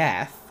of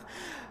death,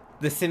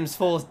 The Sims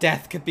 4's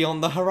death could be on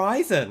the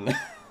horizon.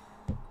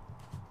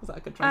 Was that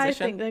a good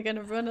transition? I think they're going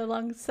to run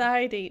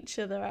alongside each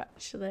other,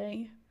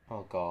 actually.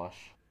 Oh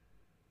gosh.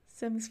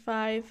 Sims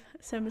 5,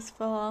 Sims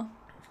 4.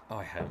 Oh,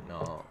 I hope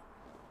not.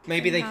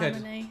 Maybe they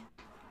could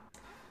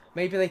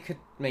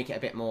make it a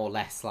bit more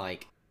less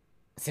like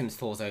Sims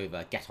 4's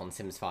over, get on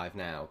Sims 5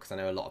 now, because I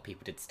know a lot of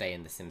people did stay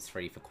in The Sims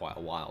 3 for quite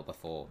a while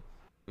before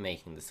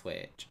making the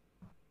switch.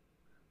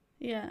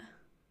 Yeah.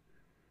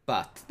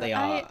 But they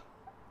are...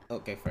 Oh,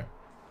 go for it.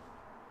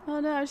 Oh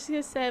no, I was just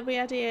going to say, we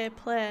had EA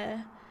Play,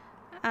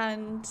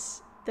 and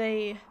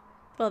they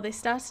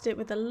started it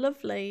with a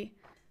lovely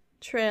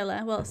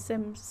trailer, well,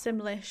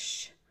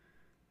 Simlish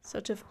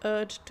sort of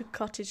ode to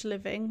cottage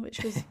living,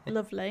 which was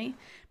lovely.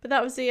 But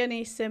that was the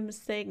only Sims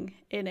thing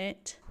in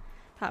it,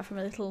 apart from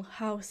a little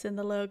house in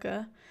the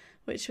logo,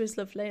 which was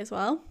lovely as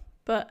well.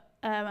 But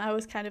I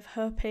was kind of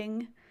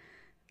hoping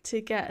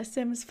to get a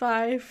Sims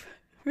 5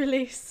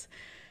 release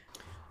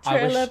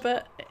trailer,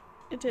 but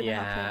it didn't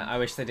happen. Yeah, I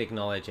wish they'd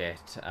acknowledge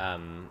it. I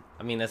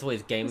mean, there's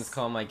always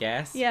Gamescom, I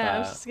guess. Yeah, I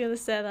was just going to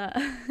say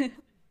that.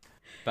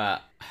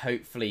 But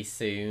hopefully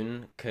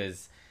soon,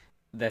 because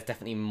there's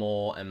definitely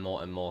more and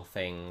more and more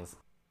things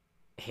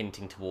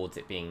hinting towards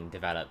it being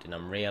developed in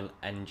Unreal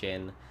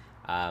Engine.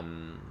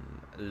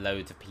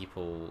 Loads of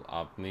people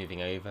are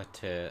moving over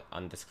to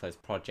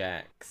undisclosed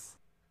projects.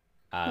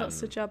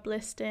 Lots of job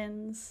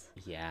listings.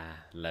 Yeah,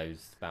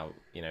 loads about,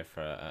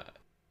 for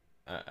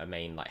a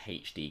main like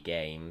HD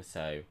game.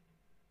 So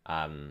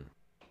I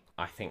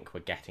think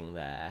we're getting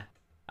there.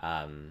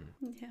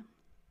 Yeah.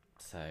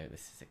 So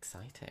this is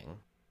exciting.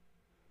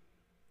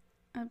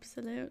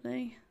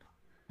 Absolutely.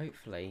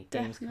 Hopefully,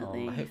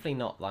 Definitely. Gamescom. Hopefully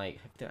not like,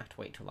 don't have to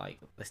wait till like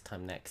this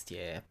time next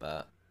year,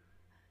 but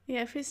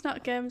yeah, if it's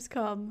not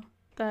Gamescom,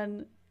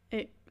 then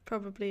it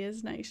probably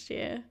is next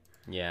year.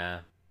 Yeah,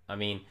 I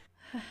mean,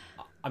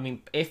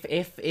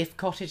 if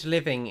Cottage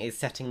Living is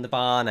setting the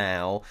bar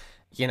now,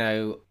 you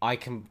know, I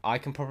can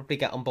probably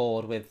get on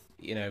board with,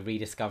 you know,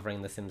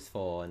 rediscovering The Sims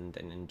 4 and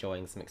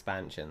enjoying some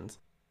expansions.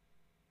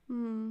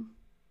 Hmm.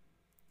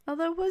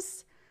 Although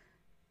was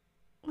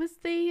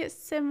the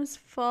Sims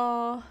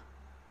 4,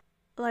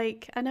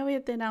 like, I know we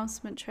had the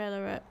announcement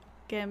trailer at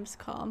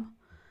Gamescom,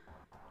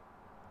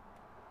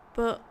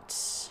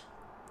 but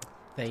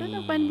I don't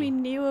know when we They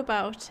knew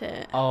about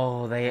it.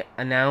 Oh, they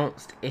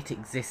announced it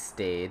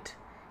existed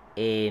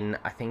in,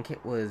 I think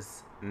it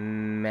was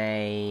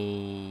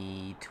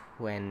May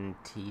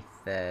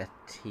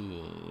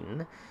 2013,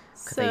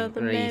 because So they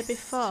the May released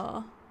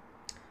before,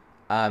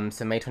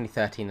 so May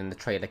 2013, and the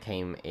trailer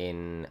came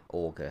in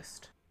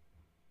August.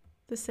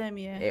 the same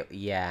year.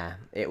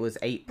 It was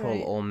April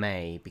Right. or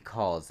May,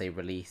 because they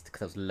released, because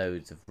there was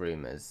loads of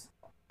rumors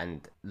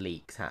and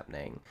leaks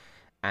happening,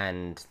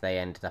 and they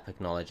ended up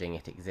acknowledging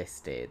it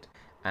existed,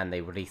 and they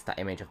released that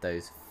image of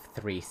those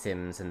three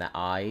Sims and their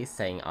eyes,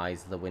 saying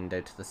eyes are the window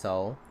to the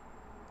soul,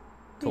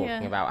 talking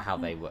Yeah. about how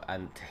they were,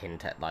 and to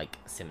hint at like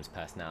Sims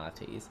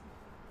personalities.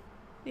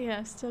 Yeah,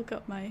 I still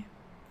got my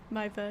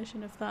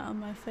version of that on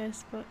my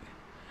Facebook.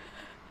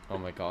 Oh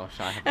my gosh,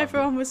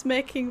 Everyone was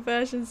making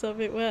versions of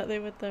it, weren't they,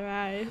 with their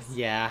eyes?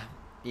 Yeah,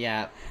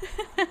 yeah,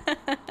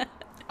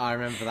 I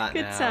remember that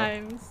Good now.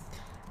 times.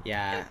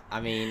 Yeah,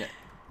 I mean,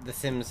 The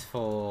Sims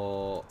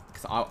 4,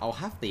 because I'll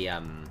have the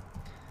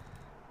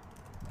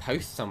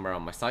post somewhere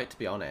on my site, to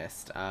be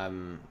honest.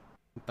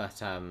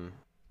 But I'm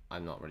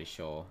not really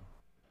sure,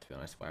 to be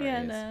honest, where Yeah,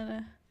 it is.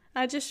 no.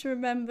 I just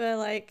remember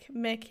like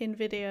making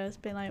videos,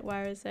 being like,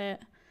 "Where is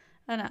it?"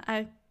 And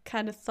I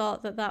kind of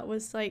thought that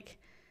was like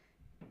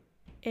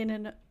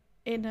in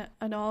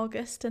an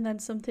August, and then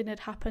something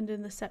had happened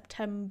in the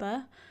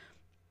September,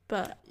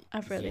 but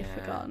I've really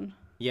forgotten.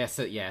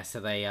 So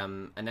they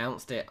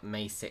announced it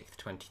May 6th,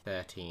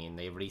 2013.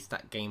 They released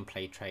that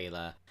gameplay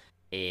trailer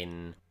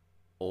in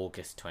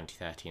August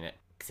 2013 at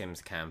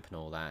Sims Camp and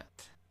all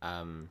that.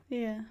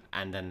 Yeah.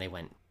 And then they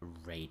went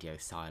radio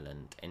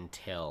silent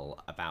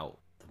until about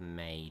the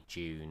May,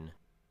 June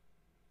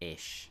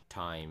ish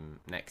time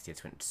next year.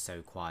 It went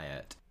so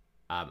quiet.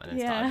 And then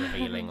started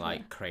revealing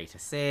like create a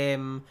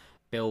sim,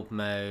 build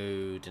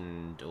mode,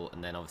 and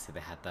then obviously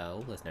they had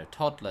there's no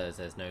toddlers,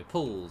 there's no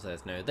pools,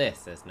 there's no this,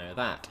 there's no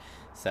that.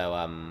 So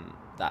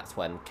that's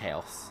when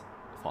chaos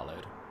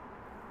followed.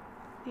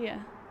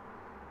 Yeah.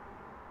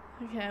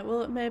 Okay.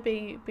 Well,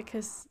 maybe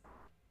because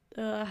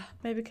there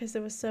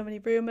were so many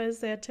rumors,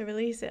 they had to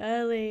release it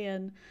early,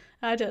 and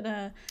I don't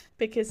know,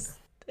 because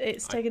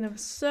it's taken them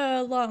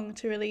so long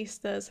to release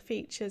those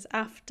features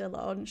after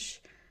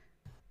launch.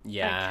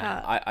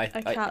 Yeah,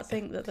 I can't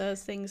think that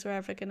those things were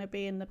ever going to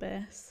be in the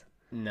base.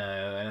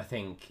 No, and I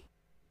think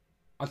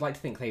I'd like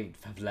to think they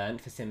have learned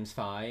for Sims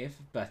 5,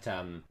 but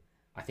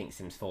I think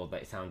Sims 4,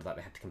 but it sounded like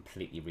they had to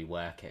completely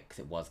rework it because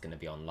it was going to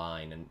be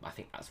online, and I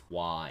think that's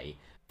why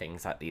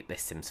things like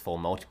this Sims 4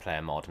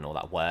 multiplayer mod and all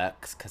that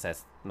works, because there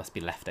must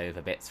be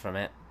leftover bits from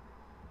it.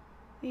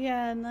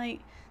 Yeah, and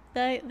like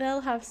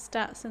they'll have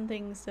stats and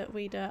things that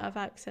we don't have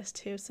access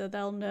to, so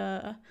they'll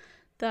know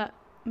that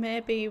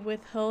maybe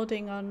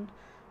withholding on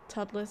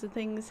toddlers and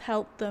things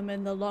help them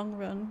in the long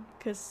run,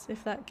 because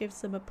if that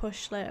gives them a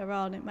push later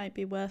on, it might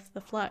be worth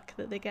the flack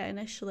that they get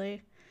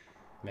initially.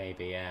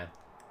 Maybe, yeah.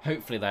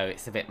 Hopefully, though,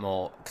 it's a bit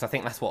more, because I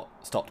think that's what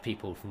stopped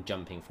people from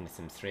jumping from The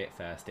Sims 3 at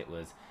first. It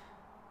was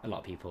a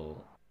lot of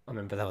people. I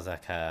remember there was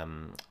like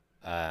an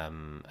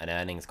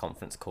earnings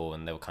conference call,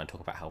 and they were kind of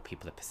talking about how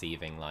people are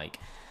perceiving like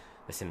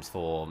The Sims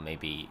 4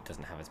 maybe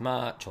doesn't have as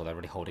much, or they're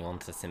really holding on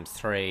to The Sims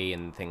 3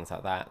 and things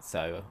like that.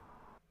 So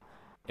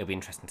it'll be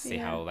interesting to see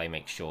how they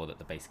make sure that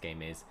the base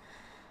game is.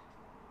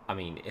 I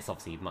mean, it's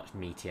obviously much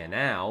meatier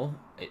now,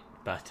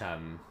 but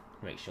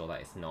make sure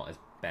that it's not as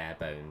bare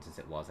bones as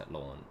it was at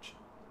launch.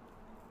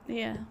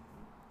 Yeah,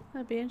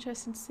 that'd be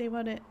interesting to see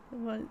what it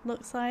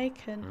looks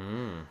like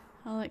and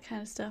all that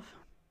kind of stuff.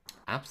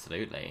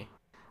 Absolutely,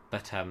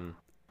 but I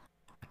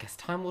guess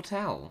time will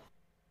tell.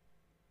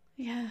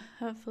 Yeah,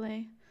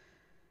 hopefully.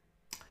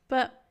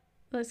 But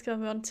let's go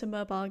on to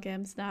mobile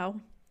games now.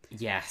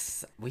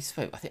 Yes, we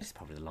spoke. I think it's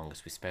probably the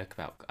longest we spoke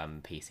about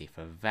PC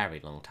for a very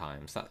long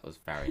time, so that was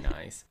very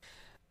nice.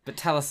 But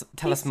tell us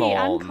more. PC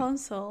and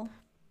console.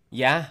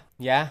 Yeah.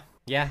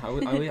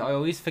 I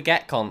always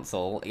forget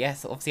console.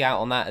 Yes, obviously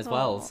out on that as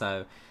well.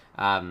 So,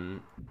 yeah,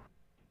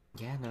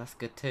 no, that's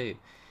good too.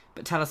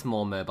 But tell us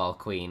more, Mobile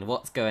Queen.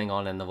 What's going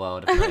on in the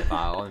world of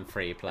mobile and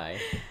free play?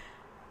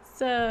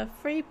 So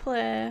free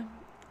play,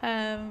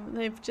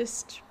 they've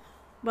just,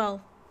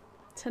 well,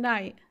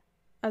 tonight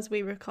as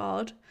we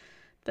record,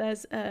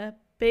 there's a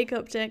big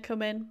update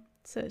coming.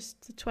 So it's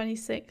the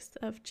 26th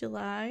of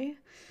July,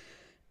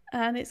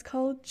 and it's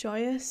called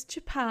Joyous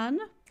Japan.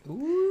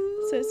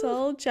 Ooh. So it's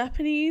all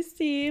Japanese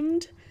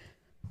themed,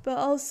 but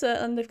also,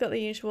 and they've got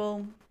the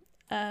usual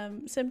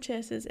Sim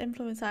Chasers,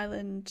 Influence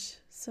Island,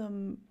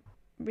 some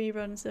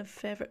reruns of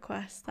Favourite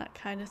Quest, that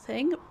kind of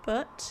thing.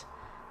 But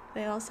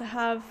they also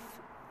have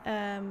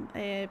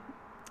a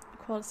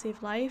quality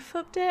of life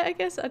update, I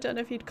guess. I don't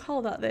know if you'd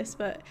call that this,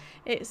 but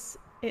it's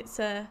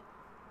a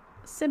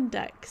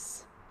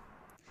Simdex.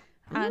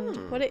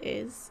 And what it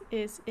is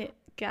it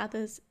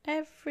gathers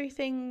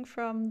everything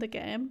from the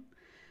game,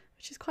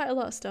 which is quite a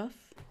lot of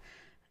stuff,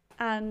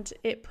 and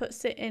it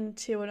puts it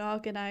into an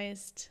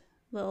organised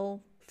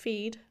little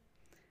feed.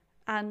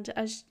 And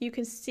as you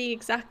can see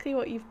exactly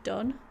what you've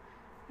done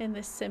in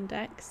this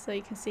Simdex, so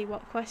you can see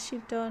what quests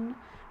you've done,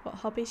 what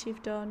hobbies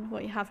you've done,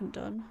 what you haven't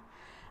done.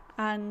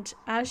 And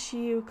as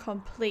you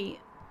complete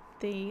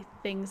the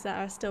things that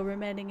are still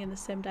remaining in the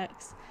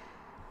Simdex,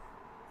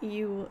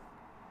 you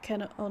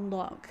can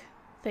unlock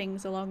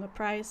things along a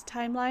prize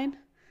timeline.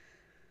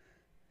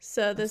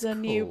 So there's a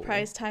new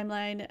prize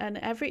timeline, and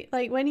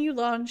when you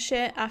launch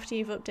it after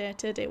you've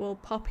updated, it will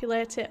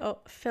populate it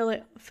up, fill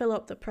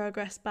up the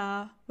progress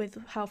bar with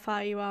how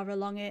far you are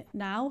along it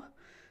now.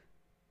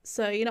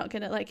 So you're not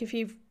gonna, like, if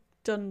you've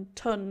done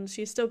tons,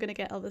 you're still gonna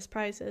get all those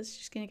prizes. You're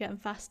just gonna get them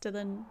faster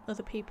than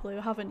other people who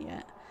haven't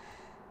yet.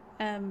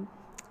 And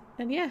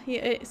yeah,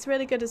 it's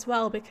really good as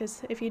well,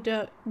 because if you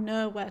don't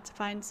know where to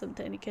find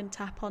something, you can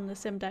tap on the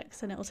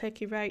Simdex and it'll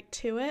take you right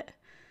to it.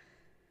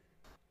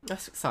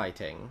 That's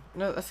exciting.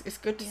 No, it's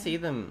good to see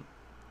them.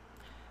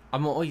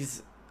 I'm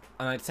always,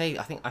 and I think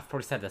I've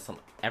probably said this on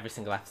every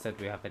single episode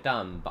we've ever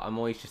done, but I'm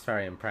always just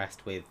very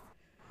impressed with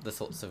the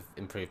sorts of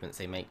improvements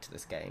they make to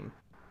this game.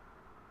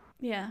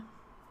 Yeah,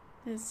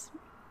 it's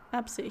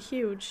absolutely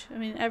huge. I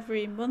mean,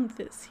 every month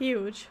it's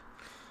huge.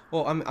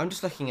 Well, I'm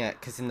just looking at,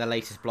 because in the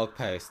latest blog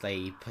post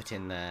they put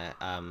in there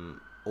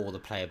all the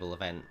playable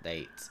event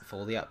dates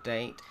for the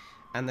update.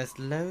 And there's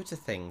loads of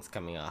things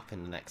coming up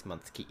in the next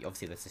month.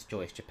 Obviously, there's this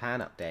Joyous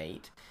Japan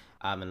update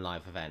and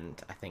live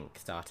event, I think,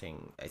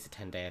 starting. It's a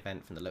 10-day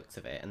event from the looks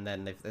of it. And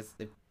then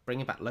they're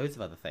bringing back loads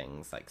of other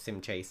things, like Sim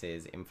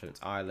Chases, Influence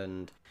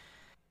Island,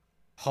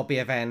 hobby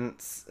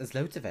events. There's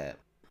loads of it.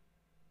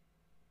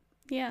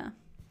 Yeah.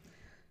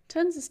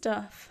 Tons of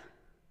stuff.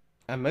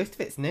 And most of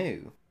it's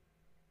new.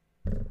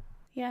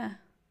 Yeah.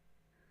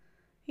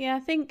 Yeah,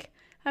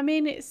 I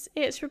mean,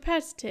 it's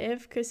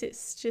repetitive because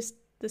it's just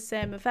the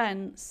same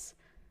events.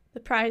 The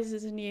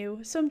prizes are new.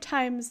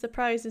 Sometimes the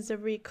prizes are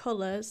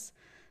recolours.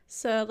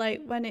 So,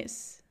 like, when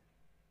it's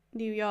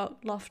New York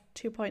Loft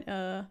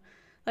 2.0,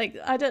 like,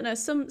 I don't know,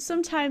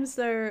 sometimes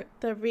they're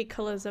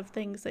recolours of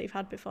things that you've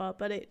had before,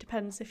 but it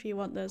depends if you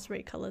want those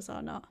recolours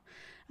or not.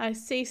 I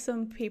see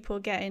some people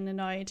getting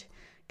annoyed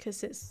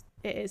because it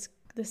is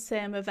the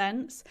same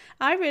events.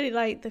 I really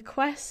like the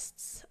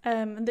quests,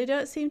 and they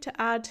don't seem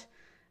to add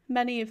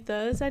many of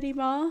those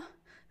anymore.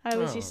 I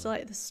always used to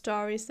like the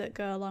stories that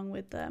go along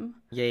with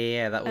them.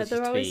 Yeah, that was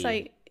they're always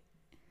like,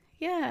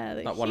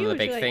 yeah, like one of the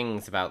big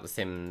things about the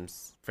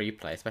Sims free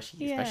play,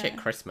 especially at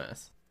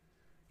Christmas.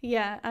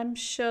 Yeah, I'm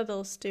sure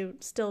they'll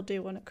still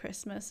do one at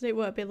Christmas, and it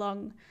won't be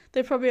long.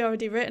 They've probably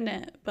already written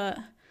it, but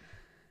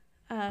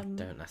don't,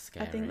 that's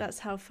scary. I think that's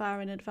how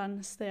far in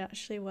advance they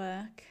actually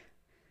work.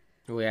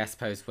 Well, yeah, I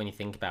suppose when you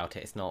think about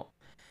it, it's not.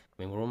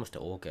 I mean, we're almost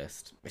at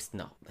August. It's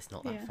not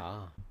that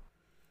far.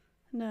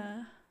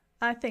 No,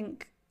 I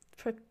think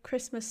for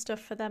Christmas stuff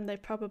for them,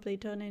 they've probably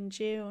done in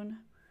June.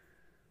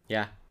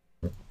 Yeah.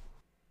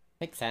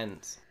 Makes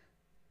sense.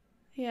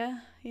 Yeah.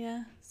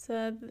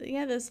 So,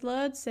 yeah, there's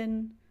loads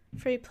in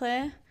free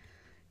play.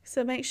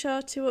 So make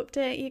sure to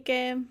update your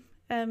game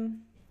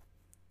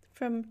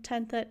from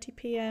 10:30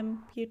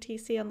 p.m.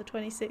 UTC on the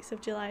 26th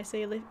of July. So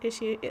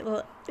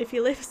if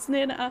you're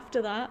listening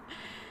after that,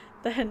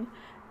 then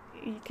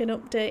you can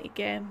update your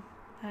game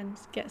and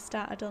get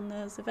started on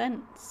those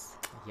events.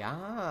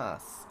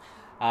 Yes.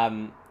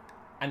 And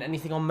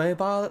anything on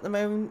mobile at the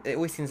moment? It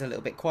always seems a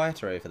little bit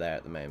quieter over there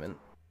at the moment.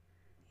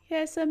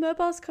 Yeah, so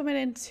mobile's coming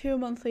in 2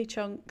 monthly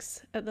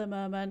chunks at the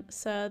moment.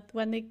 So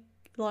when they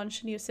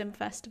launch a new Sim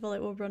Festival, it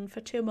will run for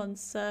 2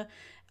 months. So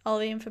all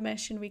the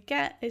information we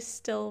get is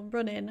still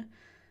running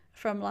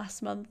from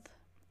last month.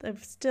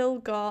 They've still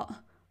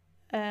got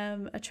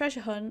a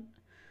treasure hunt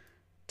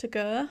to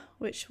go,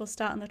 which will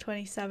start on the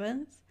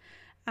 27th,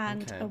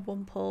 and a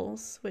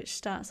Wumples, which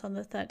starts on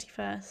the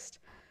 31st.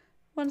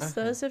 Once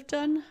those have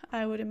done,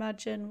 I would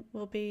imagine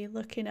we'll be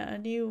looking at a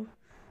new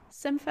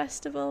Sim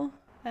Festival.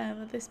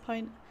 At this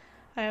point,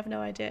 I have no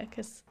idea,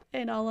 because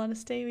in all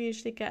honesty, we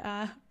usually get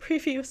our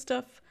preview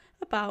stuff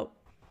about,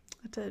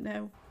 I don't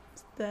know,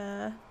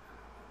 the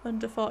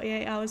under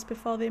 48 hours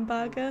before the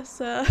embargo,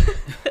 so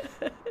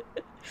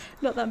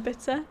not that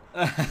bitter.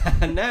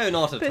 No,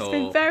 not at all. But it's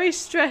been very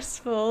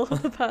stressful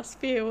the past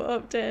few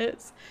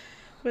updates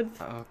with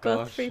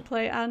both free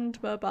play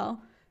and mobile.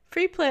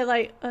 Free play,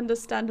 like,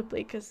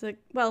 understandably, because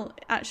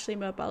actually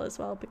mobile as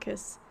well,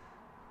 because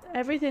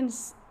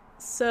everything's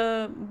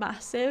so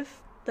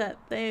massive that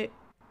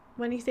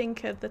when you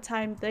think of the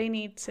time they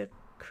need to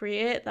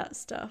create that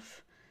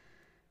stuff,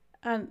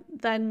 and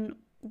then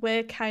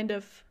we're kind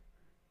of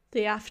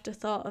the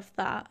afterthought of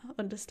that,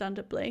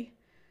 understandably.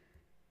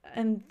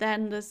 And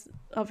then there's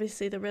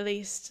obviously the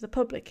release to the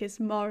public is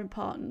more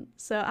important.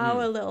 So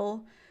our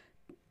little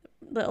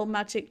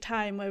magic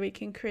time where we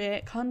can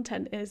create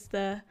content is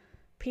the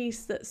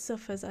piece that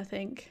suffers, I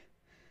think,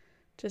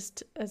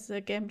 just as a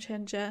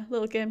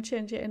little game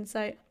changer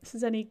insight. If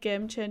there's any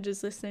game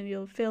changers listening,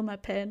 you'll feel my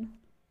pain.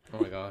 Oh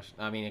my gosh.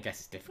 I mean, I guess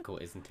it's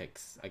difficult, isn't it?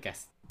 'Cause I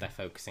guess they're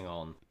focusing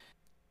on,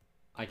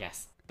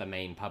 the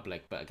main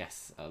public, but I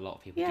guess a lot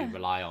of people do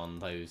rely on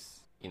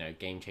those,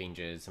 game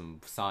changers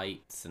and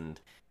sites and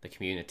the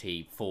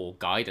community for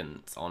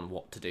guidance on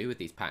what to do with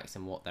these packs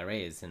and what there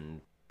is,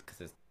 and because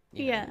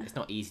it's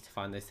not easy to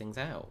find those things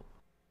out.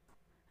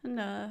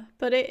 No,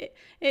 but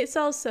it's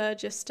also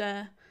just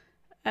I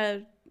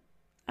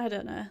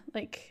don't know,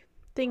 like,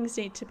 things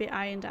need to be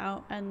ironed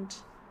out, and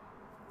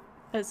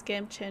as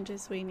game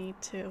changers we need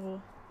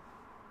to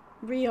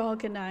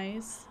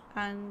reorganize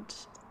and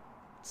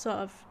sort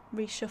of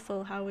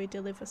reshuffle how we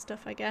deliver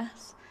stuff, I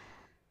guess,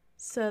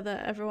 so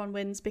that everyone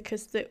wins,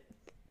 because the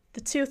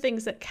two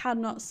things that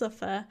cannot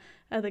suffer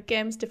are the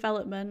game's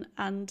development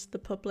and the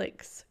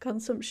public's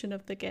consumption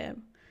of the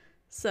game.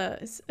 So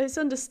it's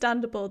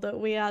understandable that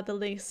we are the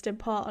least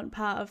important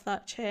part of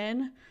that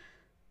chain,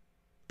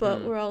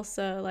 but we're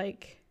also,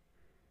 like,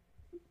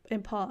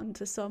 important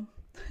to some.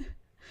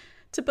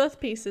 To both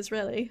pieces,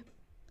 really.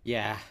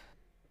 Yeah,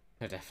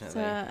 no,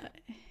 definitely. So,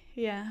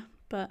 yeah,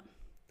 but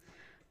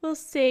we'll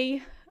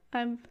see.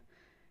 I'm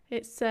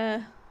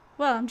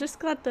just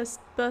glad they're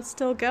both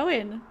still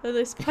going at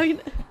this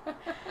point.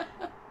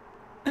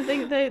 I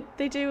think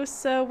they do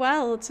so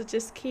well to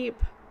just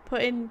keep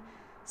putting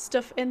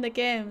stuff in the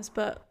games,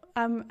 but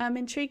I'm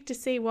intrigued to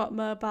see what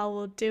mobile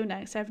will do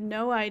next. I have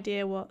no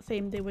idea what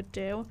theme they would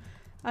do.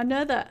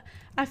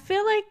 I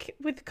feel like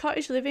with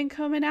Cottage Living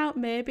coming out,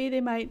 maybe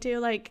they might do,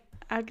 like,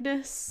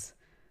 Agnes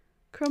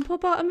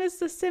Crumplebottom as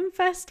the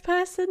Simfest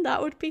person.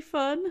 That would be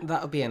fun.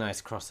 That would be a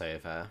nice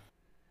crossover.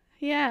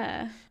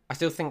 Yeah. I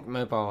still think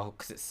mobile,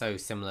 because it's so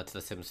similar to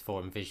The Sims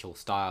 4 in visual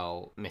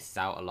style, misses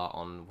out a lot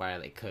on where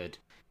they could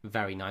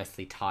very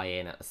nicely tie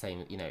in at the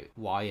same,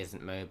 why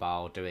isn't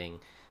mobile doing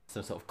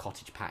some sort of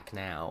cottage pack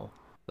now?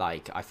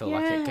 Like, I feel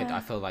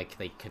like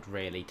they could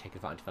really take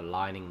advantage of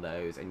aligning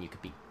those, and you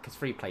could be, because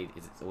free play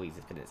is always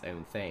been its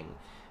own thing,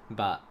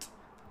 but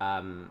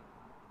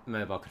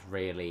mobile could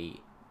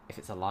really, if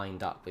it's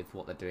aligned up with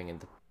what they're doing in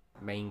the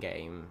main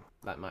game,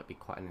 that might be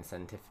quite an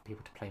incentive for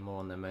people to play more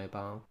on their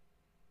mobile.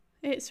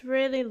 It's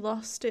really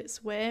lost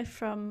its way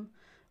from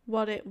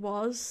what it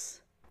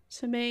was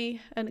to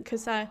me, and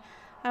because I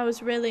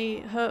was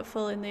really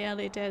hopeful in the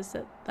early days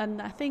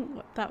and I think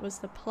that was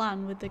the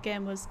plan with the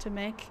game, was to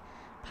make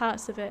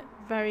parts of it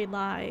very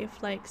live,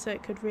 like, so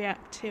it could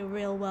react to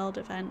real world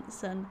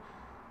events and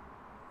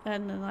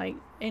like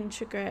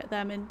integrate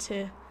them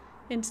into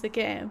the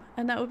game,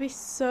 and that would be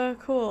so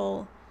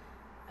cool.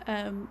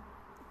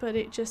 But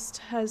it just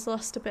has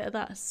lost a bit of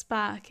that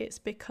spark. It's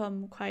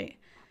become quite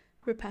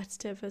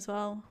repetitive as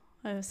well.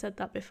 I've said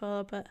that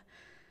before, but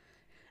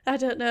I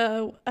don't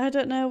know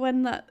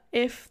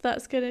if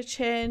that's going to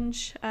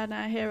change, and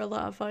I hear a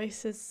lot of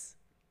voices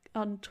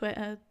on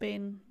Twitter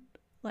being,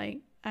 like,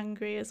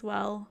 angry as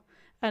well,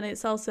 and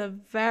it's also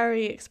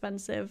very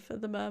expensive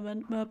at the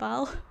moment,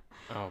 mobile.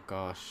 Oh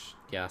gosh,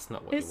 yeah, that's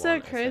not what it's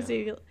so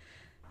crazy.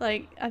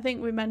 Like, I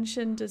think we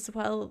mentioned as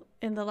well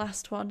in the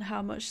last one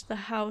how much the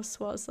house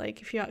was.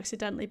 Like, if you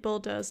accidentally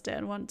bulldozed it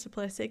and want to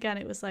place it again,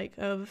 it was like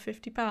over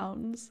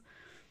 £50.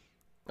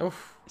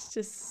 Oof. It's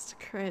just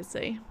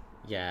crazy.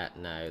 Yeah,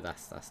 no,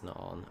 that's not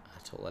on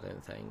at all, I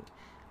don't think.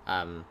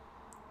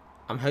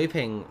 I'm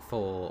hoping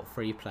for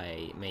free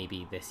play,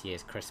 maybe this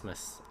year's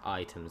Christmas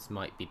items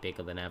might be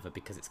bigger than ever,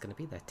 because it's going to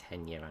be their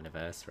 10-year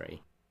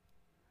anniversary.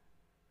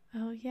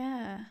 Oh,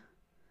 yeah.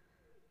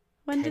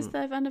 When does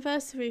their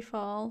anniversary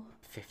fall?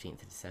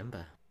 15th of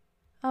December.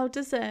 Oh,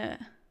 does it?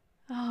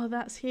 Oh,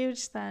 that's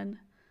huge then.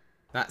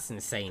 That's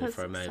insane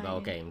for a mobile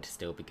game to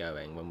still be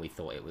going when we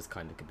thought it was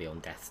kind of going to be on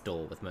death's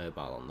door with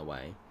mobile on the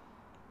way.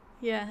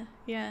 Yeah,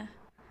 yeah.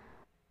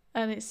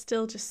 And it's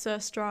still just so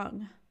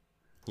strong.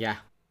 Yeah.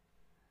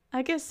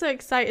 I get so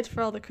excited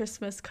for all the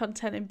Christmas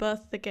content in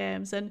both the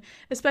games, and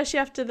especially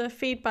after the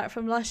feedback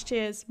from last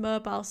year's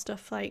mobile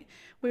stuff. Like,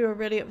 we were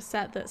really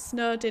upset that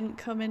snow didn't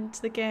come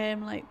into the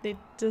game. Like,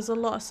 there's a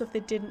lot of stuff they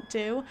didn't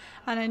do,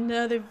 and I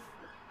know they've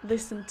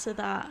listened to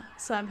that,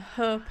 so I'm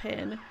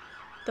hoping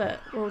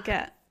that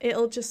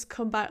it'll just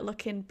come back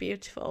looking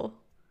beautiful.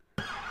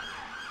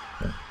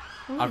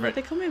 Ooh, are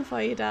they coming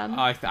for you, Dan?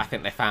 I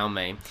think they found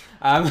me.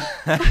 I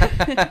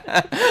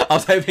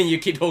was hoping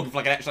you'd keep talking for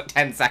like an extra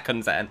 10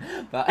 seconds then.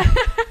 But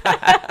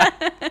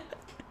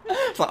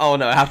it's like, oh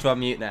no, I have to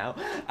unmute now.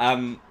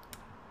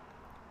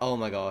 Oh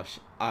my gosh.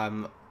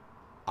 I've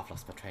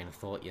lost my train of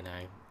thought, you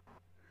know.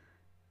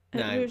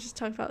 No. We were just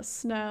talking about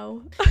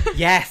snow.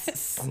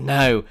 Yes,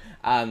 snow.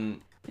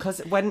 Because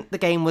when the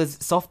game was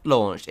soft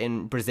launched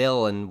in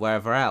Brazil and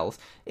wherever else,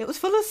 it was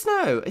full of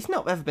snow. It's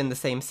not ever been the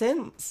same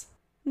since.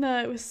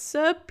 No, it was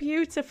so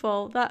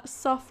beautiful. That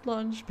soft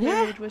launch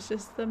period was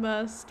just the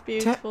most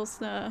beautiful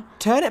snow.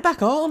 Turn it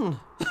back on.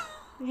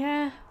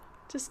 Yeah,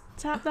 just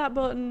tap that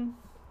button.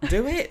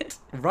 Do it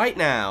right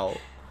now.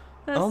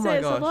 That's oh my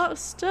it. gosh. It's a lot of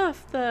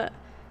stuff that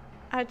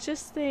I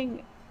just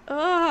think,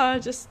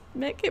 just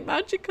make it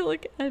magical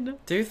again.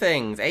 Do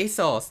things.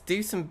 ASOS,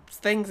 do some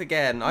things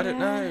again. I don't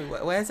know.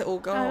 Where's it all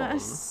gone?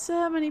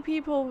 So many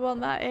people want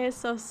that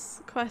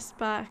ASOS quest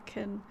back,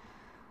 and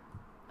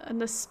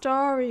and the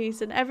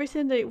stories and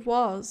everything that it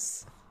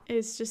was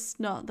is just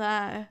not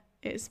there.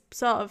 It's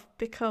sort of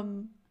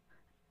become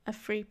a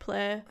free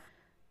play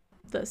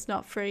that's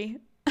not free.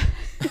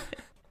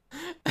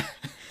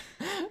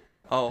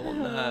 Oh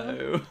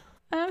no.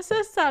 And I'm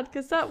so sad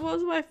because that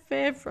was my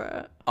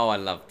favourite. Oh, I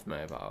loved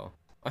Mobile.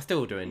 I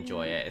still do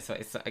enjoy it.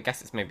 It's I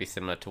guess it's maybe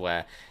similar to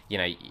where, you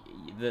know,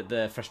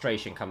 the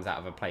frustration comes out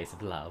of a place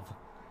of love.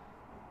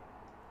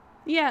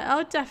 Yeah,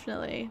 oh,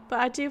 definitely. But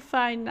I do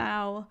find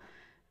now,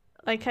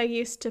 like, I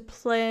used to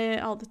play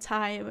all the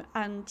time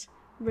and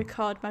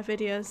record my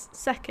videos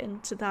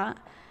second to that.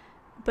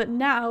 But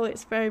now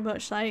it's very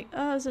much like,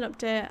 oh, as an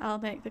update, I'll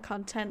make the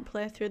content,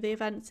 play through the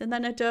events, and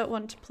then I don't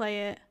want to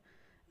play it.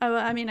 Oh,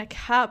 I mean, I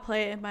can't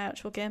play it in my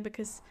actual game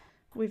because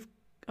we've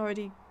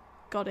already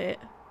got it,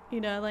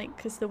 you know, like,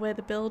 because the way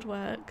the build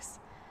works.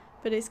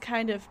 But it's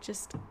kind of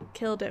just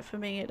killed it for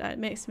me. It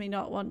makes me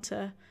not want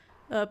to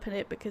open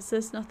it because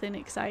there's nothing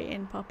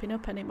exciting popping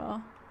up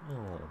anymore.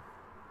 Oh.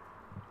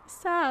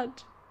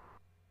 Sad.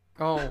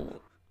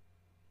 Oh.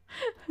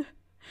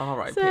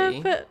 R.I.P.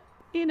 So, but,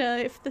 you know,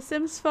 if The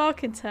Sims 4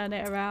 can turn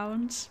it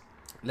around...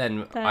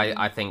 Then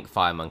I think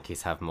Fire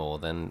Monkeys have more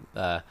than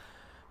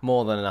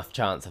enough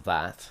chance of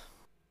that.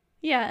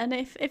 Yeah, and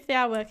if they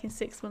are working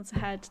 6 months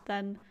ahead,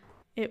 then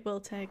it will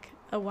take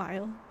a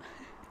while.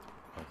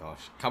 Oh my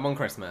gosh. Come on,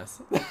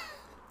 Christmas.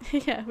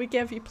 Yeah, we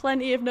gave you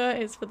plenty of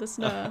notice for the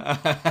snow.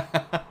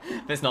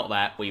 If it's not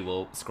that, we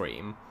will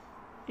scream.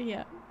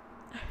 Yeah.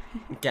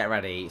 Get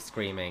ready,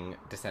 screaming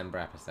December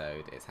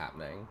episode. It's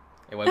happening.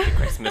 It won't be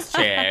Christmas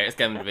cheer. It's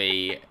going to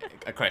be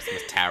a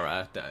Christmas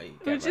terror day.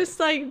 We'd just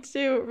like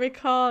to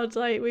record,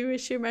 like, we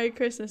wish you Merry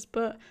Christmas,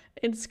 but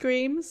in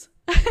screams.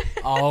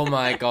 Oh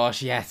my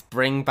gosh, yes.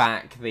 Bring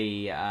back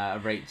the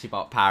Rachie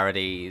Bot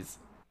parodies.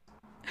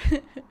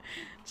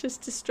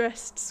 Just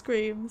distressed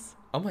screams.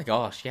 Oh my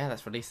gosh, yeah,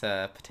 let's release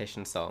a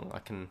petition song. I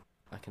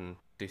can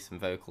do some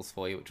vocals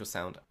for you, which will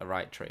sound a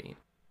right treat.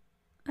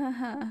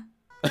 Uh-huh.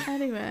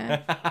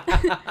 Anyway.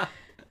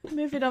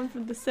 Moving on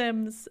from The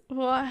Sims,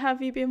 what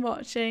have you been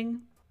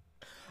watching?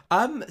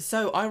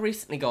 So I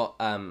recently got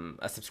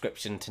a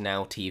subscription to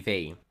Now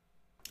TV.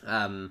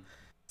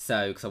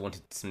 So because I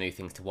wanted some new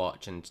things to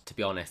watch, and to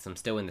be honest, I'm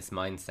still in this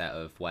mindset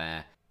of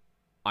where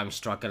I'm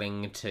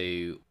struggling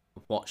to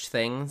watch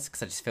things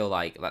because I just feel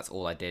like that's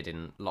all I did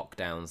in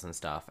lockdowns and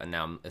stuff, and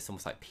now it's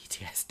almost like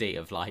PTSD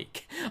of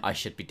like I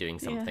should be doing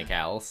something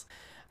else,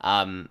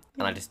 and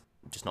I just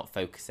not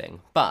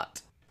focusing.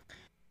 But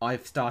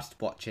I've started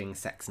watching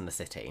Sex and the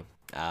City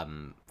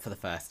for the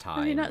first time.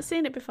 Have you not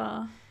seen it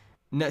before?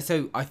 No,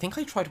 so I think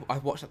I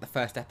watched like the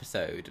first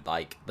episode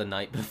like the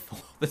night before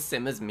the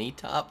Simmers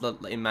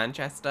meetup in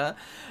Manchester.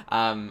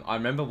 I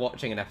remember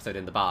watching an episode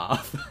in the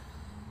bath.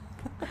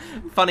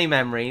 Funny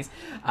memories.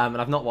 And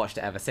I've not watched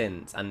it ever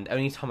since. And the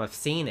only time I've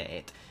seen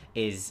it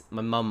is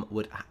my mum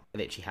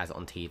literally has it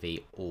on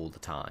TV all the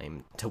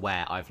time, to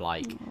where I've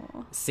like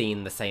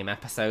seen the same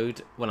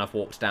episode when I've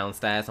walked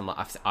downstairs. I'm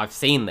like, I've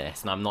seen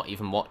this and I'm not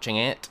even watching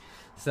it.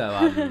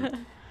 So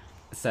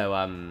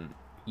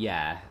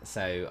yeah,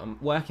 so I'm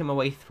working my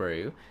way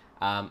through,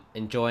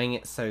 enjoying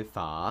it so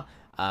far.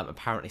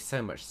 Apparently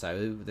so much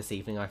so this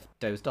evening I've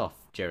dozed off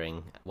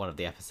during one of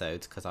the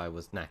episodes because I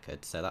was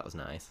knackered, so that was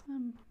nice.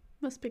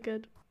 Must be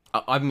good.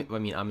 I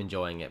mean, I'm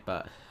enjoying it,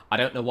 but I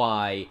don't know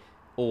why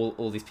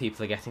all these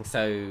people are getting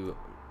so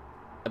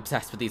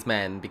obsessed with these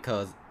men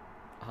because,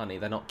 honey,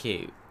 they're not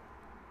cute.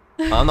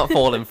 I'm not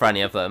falling for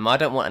any of them. I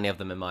don't want any of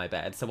them in my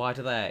bed, so why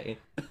do they?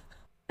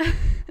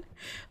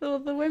 Well,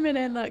 the women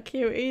ain't that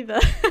cute either.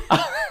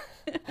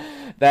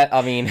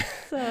 I mean,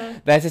 so,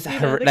 there's this. They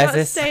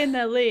gotta stay in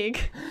their league.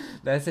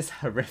 There's this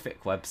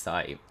horrific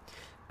website,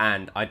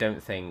 and I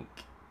don't think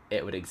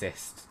it would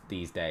exist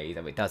these days.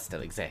 I mean, it does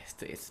still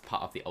exist. It's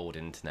part of the old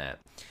internet,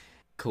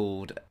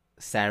 called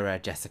Sarah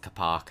Jessica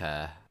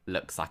Parker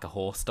looks like a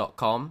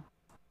horse.com.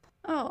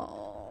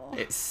 Oh.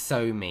 It's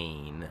so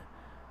mean.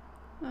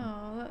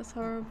 Oh, that's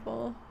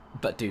horrible.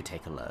 But do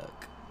take a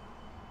look.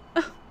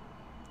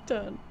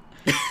 Don't.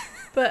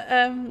 But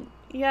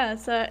yeah,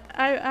 so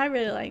I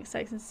really like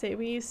Sex and the City.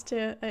 We used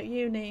to at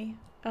uni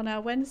on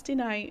our Wednesday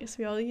nights,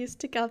 we all used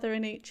to gather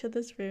in each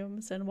other's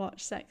rooms and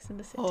watch Sex and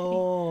the City.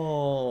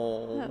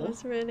 Oh, that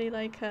was really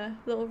like a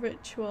little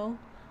ritual.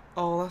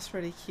 Oh, that's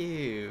really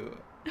cute.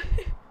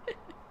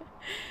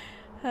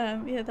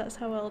 Yeah, that's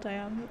how old I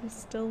am. It was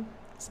still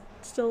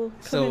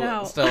coming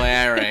out. Still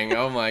airing.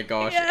 Oh my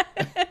gosh. Yeah.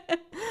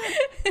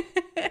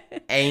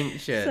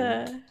 Ancient.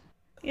 So,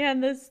 yeah,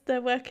 and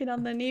they're working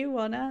on the new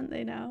one, aren't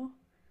they now?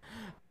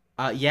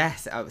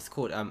 Yes, it's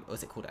called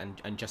was it called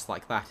and Just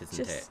Like That,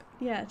 isn't it?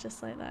 Yeah,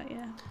 Just Like That,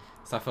 yeah.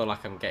 So I feel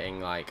like I'm getting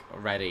like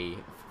ready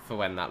for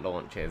when that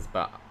launches,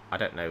 but I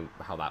don't know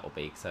how that will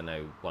be because I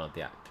know one of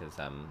the actors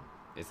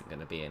isn't going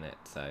to be in it.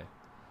 So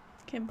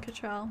Kim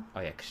Cattrall.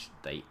 Oh yeah, because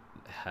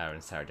her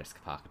and Sarah Jessica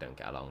Parker don't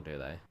get along, do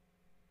they?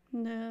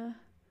 No.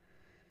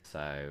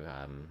 So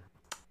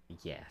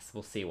yes,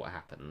 we'll see what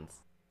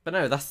happens. But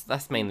no,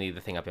 that's mainly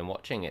the thing I've been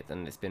watching it,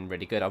 and it's been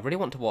really good. I really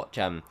want to watch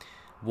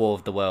War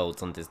of the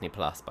Worlds on Disney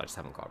Plus, but I just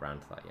haven't got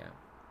around to that yet.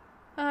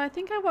 I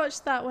think I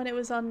watched that when it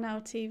was on Now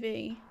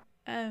TV.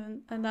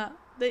 And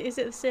is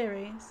it the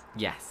series?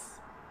 Yes.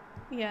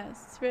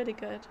 Yes, it's really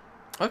good.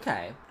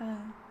 Okay.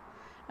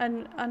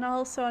 And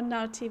also on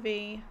Now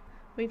TV,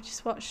 we've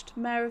just watched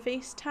Mayor of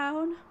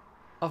Easttown.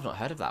 I've not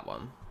heard of that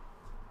one.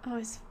 Oh,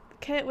 it's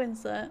Kate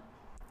Winslet.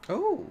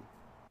 Oh.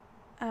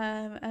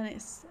 And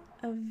it's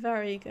a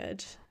very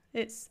good.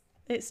 It's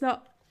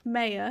not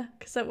Mayor,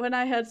 because when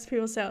I heard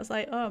people say it, I was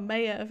like, oh,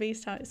 Mayor of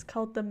Easttown. It's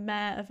called the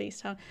Mayor of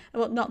Easttown.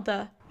 Well, not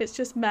it's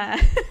just Mayor.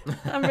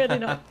 I'm really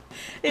not.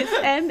 It's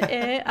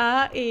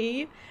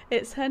Mare.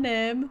 It's her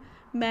name,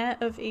 Mayor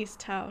of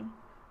Easttown.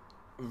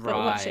 Right. But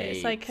watch it.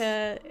 It's like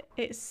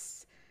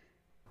it's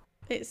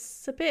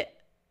a bit.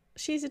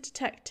 She's a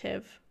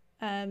detective.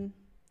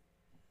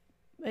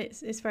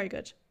 It's very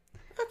good.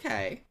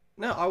 Okay.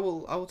 No, I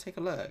will take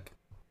a look.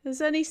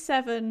 There's only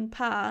 7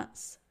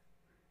 parts,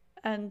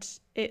 and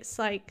it's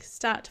like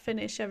start to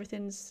finish,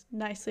 everything's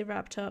nicely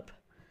wrapped up.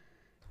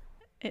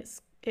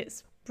 It's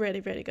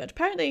really, really good.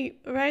 Apparently,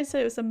 Ryan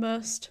said it was the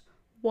most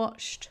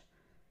watched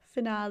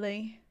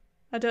finale.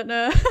 I don't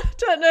know.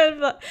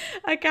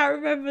 I can't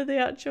remember the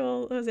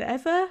actual. Was it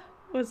ever?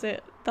 Was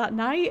it that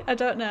night? I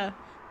don't know.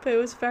 But it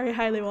was very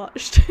highly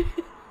watched.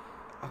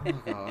 Oh my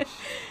gosh.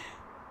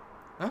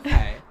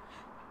 Okay.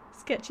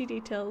 Sketchy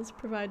details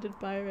provided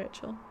by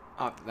Rachel.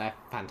 Oh, they're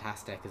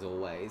fantastic as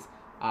always.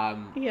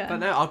 Yeah. But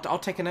no, I'll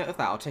take a note of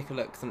that. I'll take a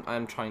look.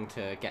 I'm trying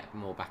to get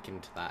more back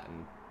into that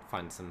and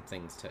find some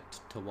things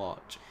to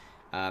watch.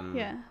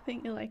 Yeah, I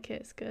think you'll like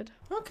it. It's good.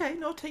 Okay,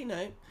 no, I'll take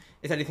note.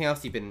 Is there anything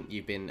else you've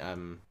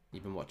been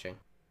watching?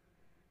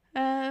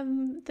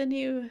 The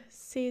new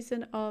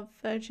season of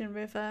Virgin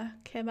River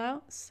came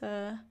out,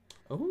 so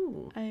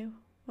I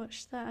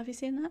watched that. Have you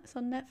seen that? It's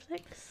on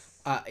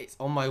Netflix. It's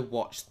on my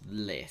watch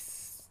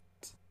list.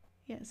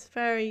 Yeah, it's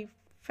very,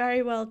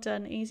 very well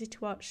done. Easy to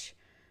watch.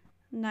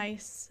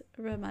 Nice,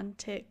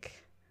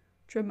 romantic,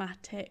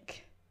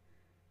 dramatic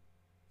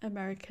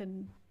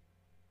American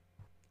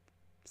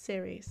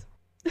series.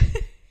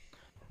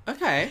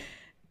 Okay.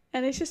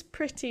 And it's just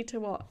pretty to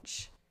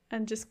watch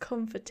and just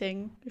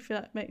comforting, if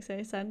that makes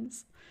any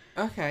sense.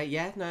 Okay,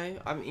 yeah, no,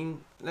 I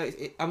mean, no,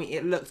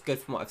 it looks good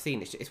from what I've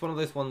seen. It's one of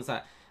those ones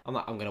that I'm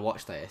like, I'm going to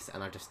watch this,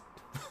 and I just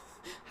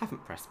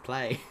haven't pressed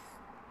play.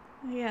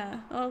 Yeah,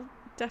 I'll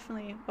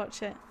definitely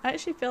watch it. I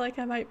actually feel like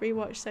I might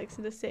rewatch Sex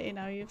and the City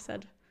now you've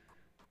said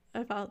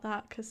about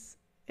that, because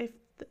if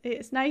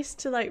it's nice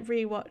to like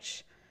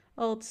rewatch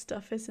old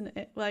stuff, isn't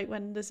it? Like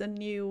when there's a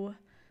new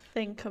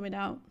thing coming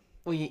out.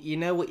 Well, you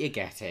know what you're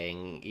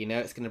getting. You know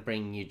it's going to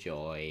bring you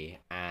joy,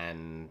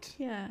 and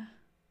yeah,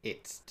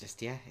 it's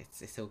just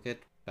it's all good.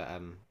 But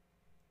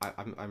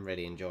I'm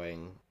really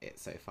enjoying it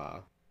so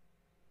far.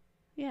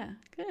 Yeah,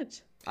 good.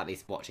 At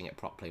least watching it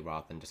properly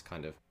rather than just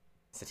kind of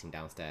sitting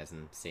downstairs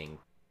and seeing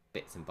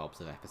bits and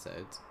bobs of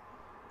episodes.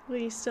 Will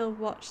you still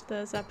watch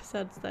those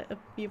episodes that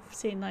you've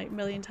seen like a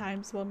million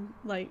times, one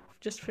like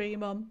just for your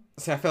mum?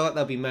 So I feel like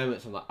there'll be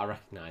moments where like, I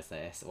recognise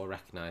this or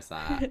recognise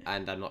that,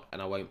 and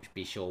I won't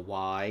be sure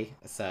why.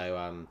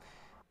 So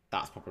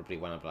that's probably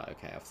when I'll be like,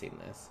 okay, I've seen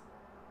this.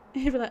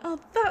 You'll be like, oh,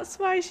 that's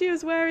why she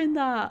was wearing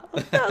that.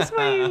 Oh, that's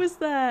why he was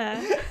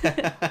there.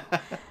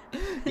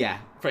 Yeah,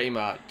 pretty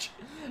much.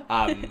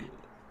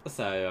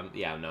 So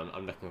yeah, no,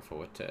 I'm looking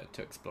forward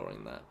to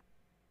exploring that.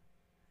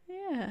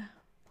 Yeah,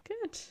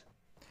 good.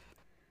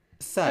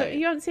 So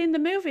you haven't seen the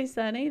movies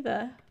then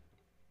either?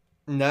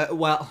 No,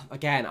 well,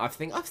 again, I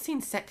think I've seen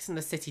Sex and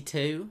the City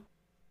 2.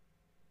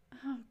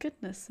 Oh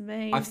goodness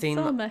me! It's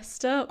all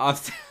messed up.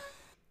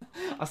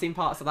 I've seen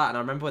parts of that, and I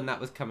remember when that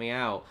was coming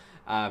out.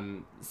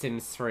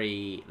 Sims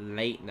 3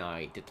 Late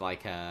Night did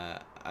like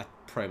a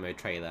promo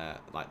trailer,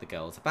 like the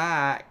girls are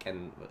back,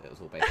 and it was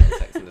all based on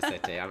Sex and the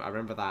City. I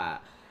remember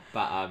that.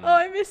 But oh,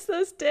 I miss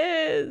those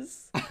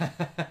days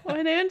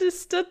when I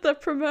understood the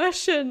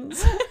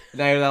promotions.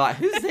 They're like,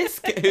 who's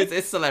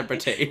this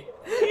celebrity?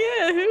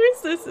 Yeah, who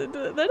is this?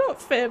 They're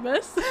not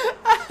famous.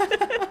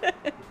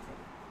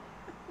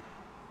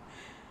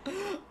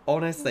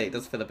 Honestly, it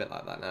does feel a bit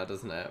like that now,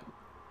 doesn't it?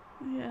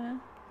 Yeah.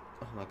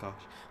 Oh my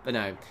gosh. But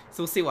no,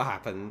 so we'll see what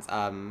happens.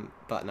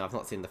 But no, I've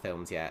not seen the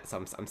films yet,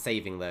 so I'm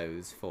saving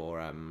those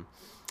for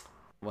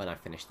when I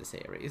finish the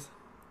series.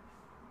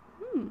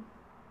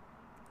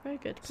 Very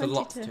good. So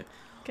lots to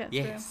get through.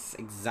 Yes,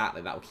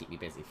 exactly. That will keep me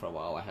busy for a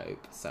while, I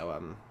hope.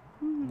 So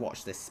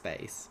watch this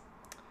space.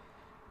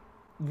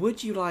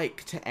 Would you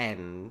like to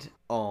end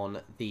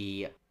on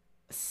the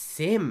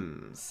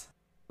Sims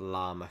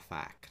llama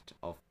fact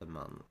of the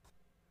month?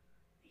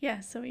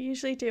 Yeah, so we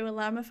usually do a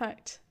llama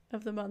fact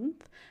of the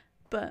month,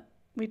 but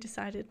we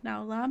decided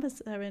now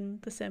llamas are in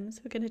The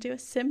Sims, we're going to do a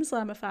Sims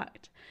llama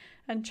fact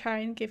and try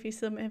and give you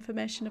some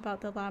information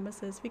about the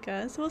llamas as we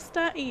go. So we'll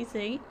start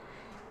easy.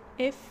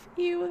 If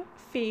you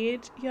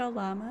feed your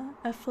llama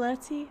a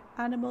flirty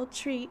animal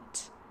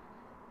treat,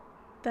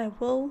 their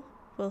wool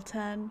will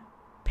turn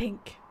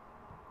pink.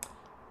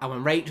 And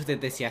when Rachel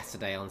did this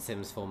yesterday on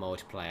Sims 4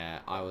 multiplayer,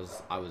 I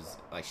was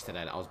like she said,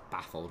 I was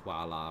baffled why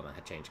our llama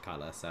had changed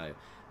colour. So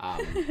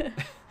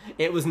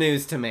it was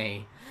news to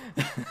me.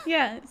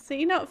 Yeah, so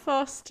you're not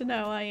forced to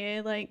know, are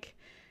you? Like,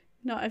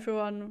 not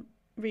everyone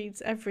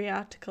reads every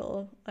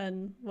article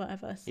and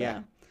whatever.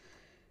 So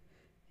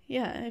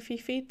yeah, if you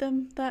feed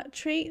them that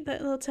treat,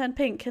 that they'll turn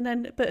pink.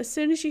 But as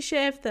soon as you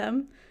shave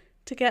them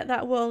to get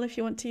that wool, if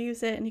you want to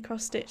use it and you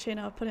cross stitching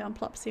or put it on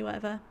Plopsy,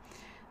 whatever,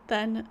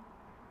 then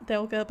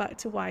they'll go back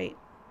to white.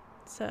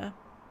 So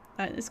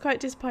it's quite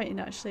disappointing,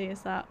 actually,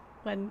 is that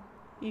when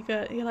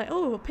you're like,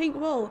 oh, pink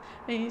wool,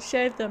 and you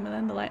shave them, and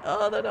then they're like,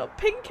 oh, they're not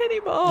pink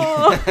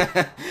anymore.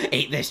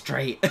 Eat this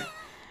treat.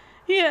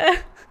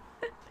 Yeah.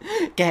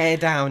 Get it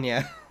down,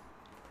 yeah.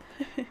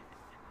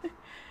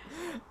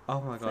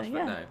 Oh my gosh, So,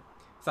 but no.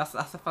 So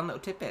that's a fun little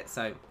tidbit.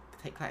 So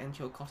take that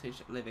into your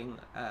cottage living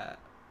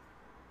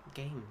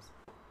games.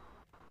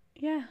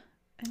 Yeah,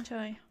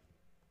 enjoy.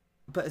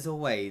 But as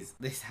always,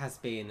 this has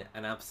been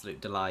an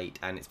absolute delight,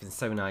 and it's been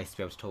so nice to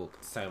be able to talk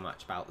so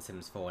much about The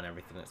Sims 4 and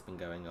everything that's been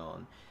going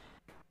on.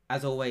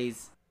 As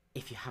always,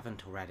 if you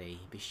haven't already,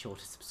 be sure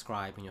to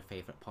subscribe on your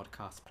favourite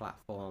podcast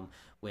platform.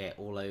 We're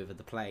all over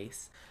the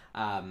place.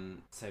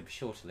 So be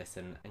sure to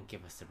listen and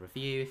give us a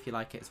review if you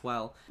like it as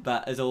well.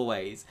 But as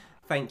always,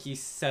 thank you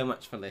so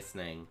much for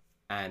listening,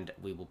 and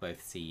we will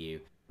both see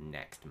you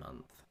next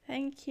month.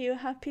 Thank you.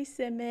 Happy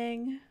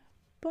simming.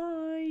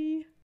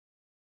 Bye.